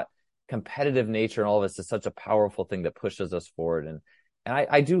 and that competitive nature in all of us is such a powerful thing that pushes us forward. And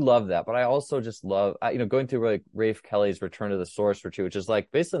I do love that, but I also just love, going through like Rafe Kelly's Return to the Source retreat, which is like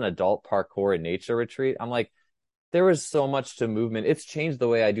basically an adult parkour and nature retreat. I'm like, there is so much to movement. It's changed the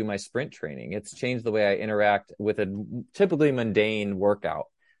way I do my sprint training. It's changed the way I interact with a typically mundane workout.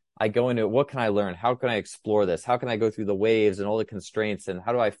 I go into it, what can I learn? How can I explore this? How can I go through the waves and all the constraints? And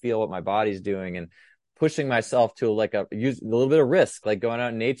how do I feel what my body's doing? And pushing myself to like use a little bit of risk, like going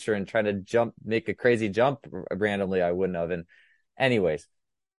out in nature and trying to jump, make a crazy jump randomly I wouldn't have. And anyways,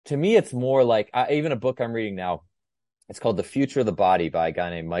 to me, it's more like even a book I'm reading now. It's called The Future of the Body by a guy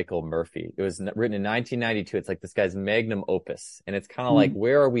named Michael Murphy. It was written in 1992. It's like this guy's magnum opus. And it's kind of like,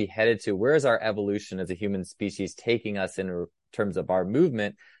 where are we headed to? Where is our evolution as a human species taking us in terms of our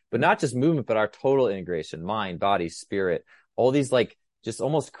movement, but not just movement, but our total integration, mind, body, spirit, all these like just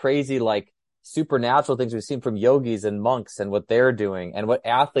almost crazy, like supernatural things we've seen from yogis and monks and what they're doing and what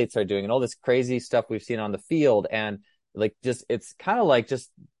athletes are doing and all this crazy stuff we've seen on the field. And like, just, it's kind of like just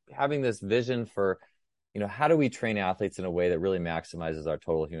having this vision for, how do we train athletes in a way that really maximizes our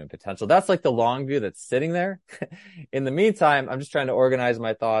total human potential? That's like the long view that's sitting there. In the meantime, I'm just trying to organize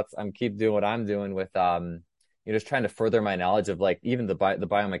my thoughts. I'm keep doing what I'm doing with, just trying to further my knowledge of like even the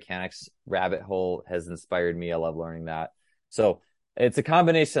biomechanics rabbit hole has inspired me. I love learning that. So it's a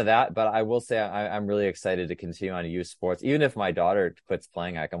combination of that, but I will say I'm really excited to continue on to use sports. Even if my daughter quits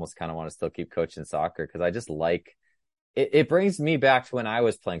playing, I almost kind of want to still keep coaching soccer because I just like it brings me back to when I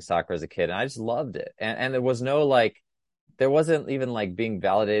was playing soccer as a kid and I just loved it. And there was no like, there wasn't even like being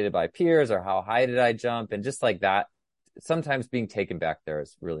validated by peers or how high did I jump and just like that. Sometimes being taken back there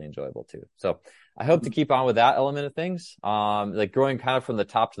is really enjoyable too. So I hope to keep on with that element of things. Like growing kind of from the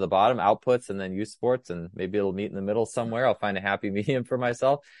top to the bottom outputs and then youth sports and maybe it'll meet in the middle somewhere. I'll find a happy medium for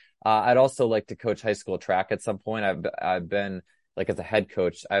myself. I'd also like to coach high school track at some point. I've been like as a head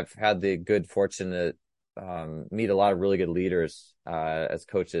coach, I've had the good fortune to meet a lot of really good leaders as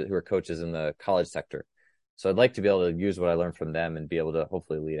coaches who are coaches in the college sector. So I'd like to be able to use what I learned from them and be able to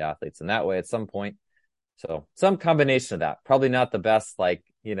hopefully lead athletes in that way at some point. So some combination of that. Probably not the best, like,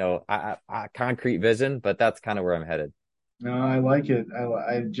 concrete vision, but that's kind of where I'm headed. No, I like it.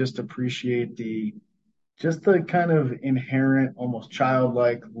 I just appreciate the kind of inherent, almost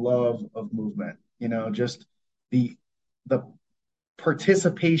childlike love of movement. Just the the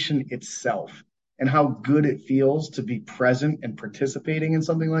participation itself and how good it feels to be present and participating in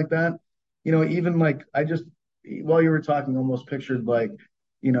something like that. Even like I just while you were talking, almost pictured like,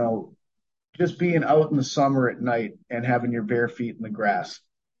 you know, just being out in the summer at night and having your bare feet in the grass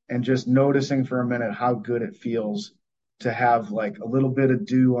and just noticing for a minute how good it feels to have like a little bit of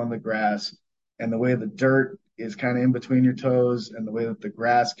dew on the grass and the way the dirt is kind of in between your toes and the way that the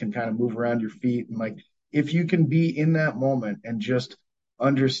grass can kind of move around your feet. And like, if you can be in that moment and just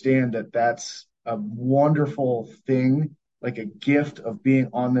understand that that's a wonderful thing, like a gift of being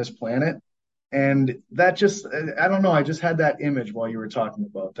on this planet. And that just, I don't know, I just had that image while you were talking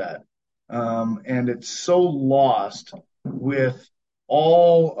about that. And it's so lost with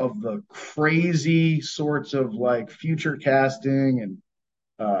all of the crazy sorts of like future casting and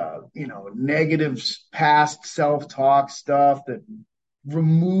negative past self-talk stuff that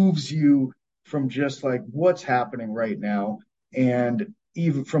removes you from just like what's happening right now. And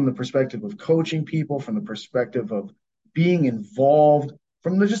even from the perspective of coaching people, from the perspective of being involved,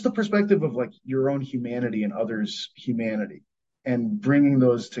 from just the perspective of like your own humanity and others' humanity, and bringing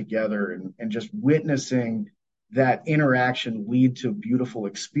those together and just witnessing that interaction lead to beautiful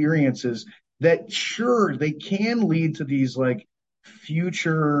experiences that sure they can lead to these like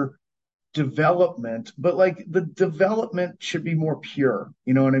future development, but like the development should be more pure.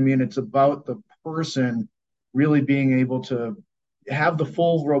 You know what I mean? It's about the person really being able to have the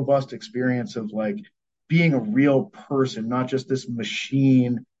full, robust experience of like being a real person, not just this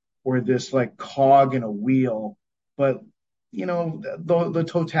machine or this like cog in a wheel, but the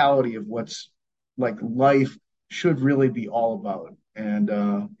totality of what's like life should really be all about. And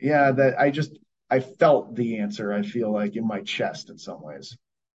yeah, that I felt the answer, I feel like in my chest in some ways.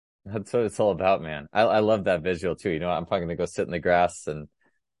 That's what it's all about, man. I love that visual too. I'm probably gonna go sit in the grass and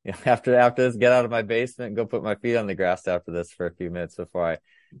after this, get out of my basement and go put my feet on the grass after this for a few minutes before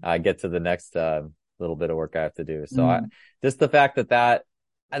I get to the next little bit of work I have to do. So just the fact that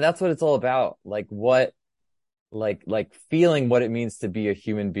and that's what it's all about. Like what like feeling what it means to be a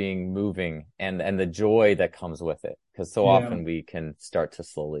human being moving and the joy that comes with it. Because so Yeah. often we can start to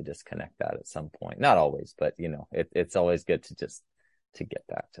slowly disconnect that at some point. Not always, but it's always good to get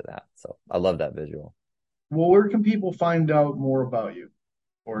back to that. So I love that visual. Well, where can people find out more about you?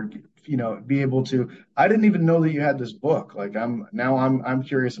 or be able to. I didn't even know that you had this book. Like I'm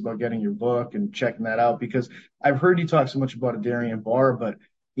curious about getting your book and checking that out because I've heard you talk so much about a Darien bar, but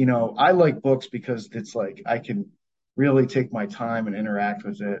I like books because it's like I can really take my time and interact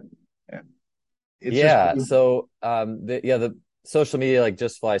with it, and it's just Yeah. So, the social media, like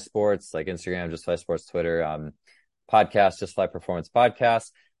Just Fly Sports, like Instagram, Just Fly Sports, Twitter, podcast, Just Fly Performance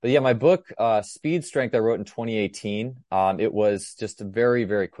Podcast. But yeah, my book, Speed Strength, I wrote in 2018. It was just very,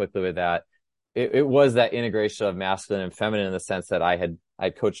 very quickly with that. It was that integration of masculine and feminine in the sense that I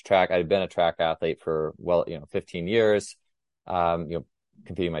coached track. I'd been a track athlete for, 15 years,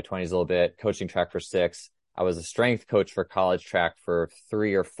 competing in my 20s a little bit, coaching track for 6. I was a strength coach for college track for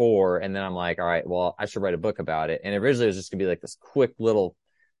 3 or 4. And then I'm like, all right, well, I should write a book about it. And originally it was just gonna be like this quick little,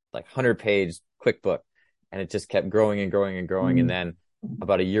 like 100-page quick book. And it just kept growing and growing and growing. And then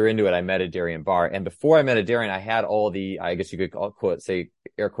about a year into it, I met a Darien bar. And before I met a Darien, I had all the, I guess you could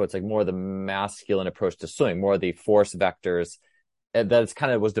air quotes, like more of the masculine approach to swimming, more of the force vectors. And that's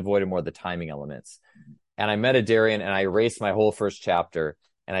kind of was devoid of more of the timing elements. And I met a Darien and I erased my whole first chapter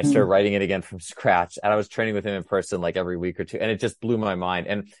and I started writing it again from scratch. And I was training with him in person like every week or two. And it just blew my mind.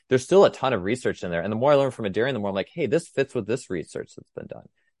 And there's still a ton of research in there. And the more I learn from a Darien, the more I'm like, hey, this fits with this research that's been done.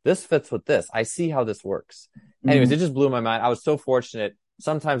 This fits with this. I see how this works. Anyways, it just blew my mind. I was so fortunate.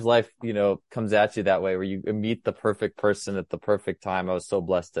 Sometimes life, comes at you that way where you meet the perfect person at the perfect time. I was so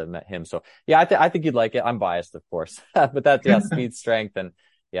blessed to have met him. So yeah, I think you'd like it. I'm biased, of course, but Speed Strength. And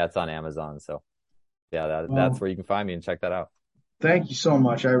yeah, it's on Amazon. So yeah, that's Well, where you can find me and check that out. thank you so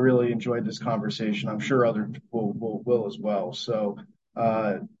much. I really enjoyed this conversation. I'm sure other people will as well. So,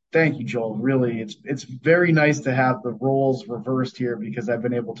 uh, thank you, Joel. Really, it's very nice to have the roles reversed here because I've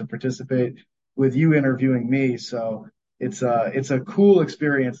been able to participate with you interviewing me. So it's a cool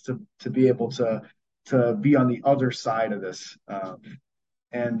experience to be able to be on the other side of this.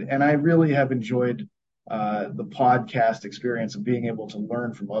 And I really have enjoyed the podcast experience of being able to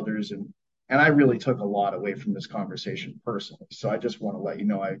learn from others and I really took a lot away from this conversation personally. So I just want to let you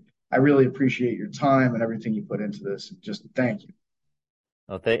know I really appreciate your time and everything you put into this. Just thank you.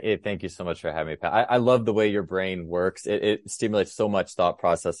 Well, thank you so much for having me, Pat. I love the way your brain works. It stimulates so much thought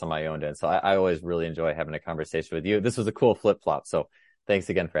process on my own end. So I always really enjoy having a conversation with you. This was a cool flip flop. So thanks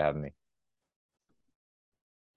again for having me.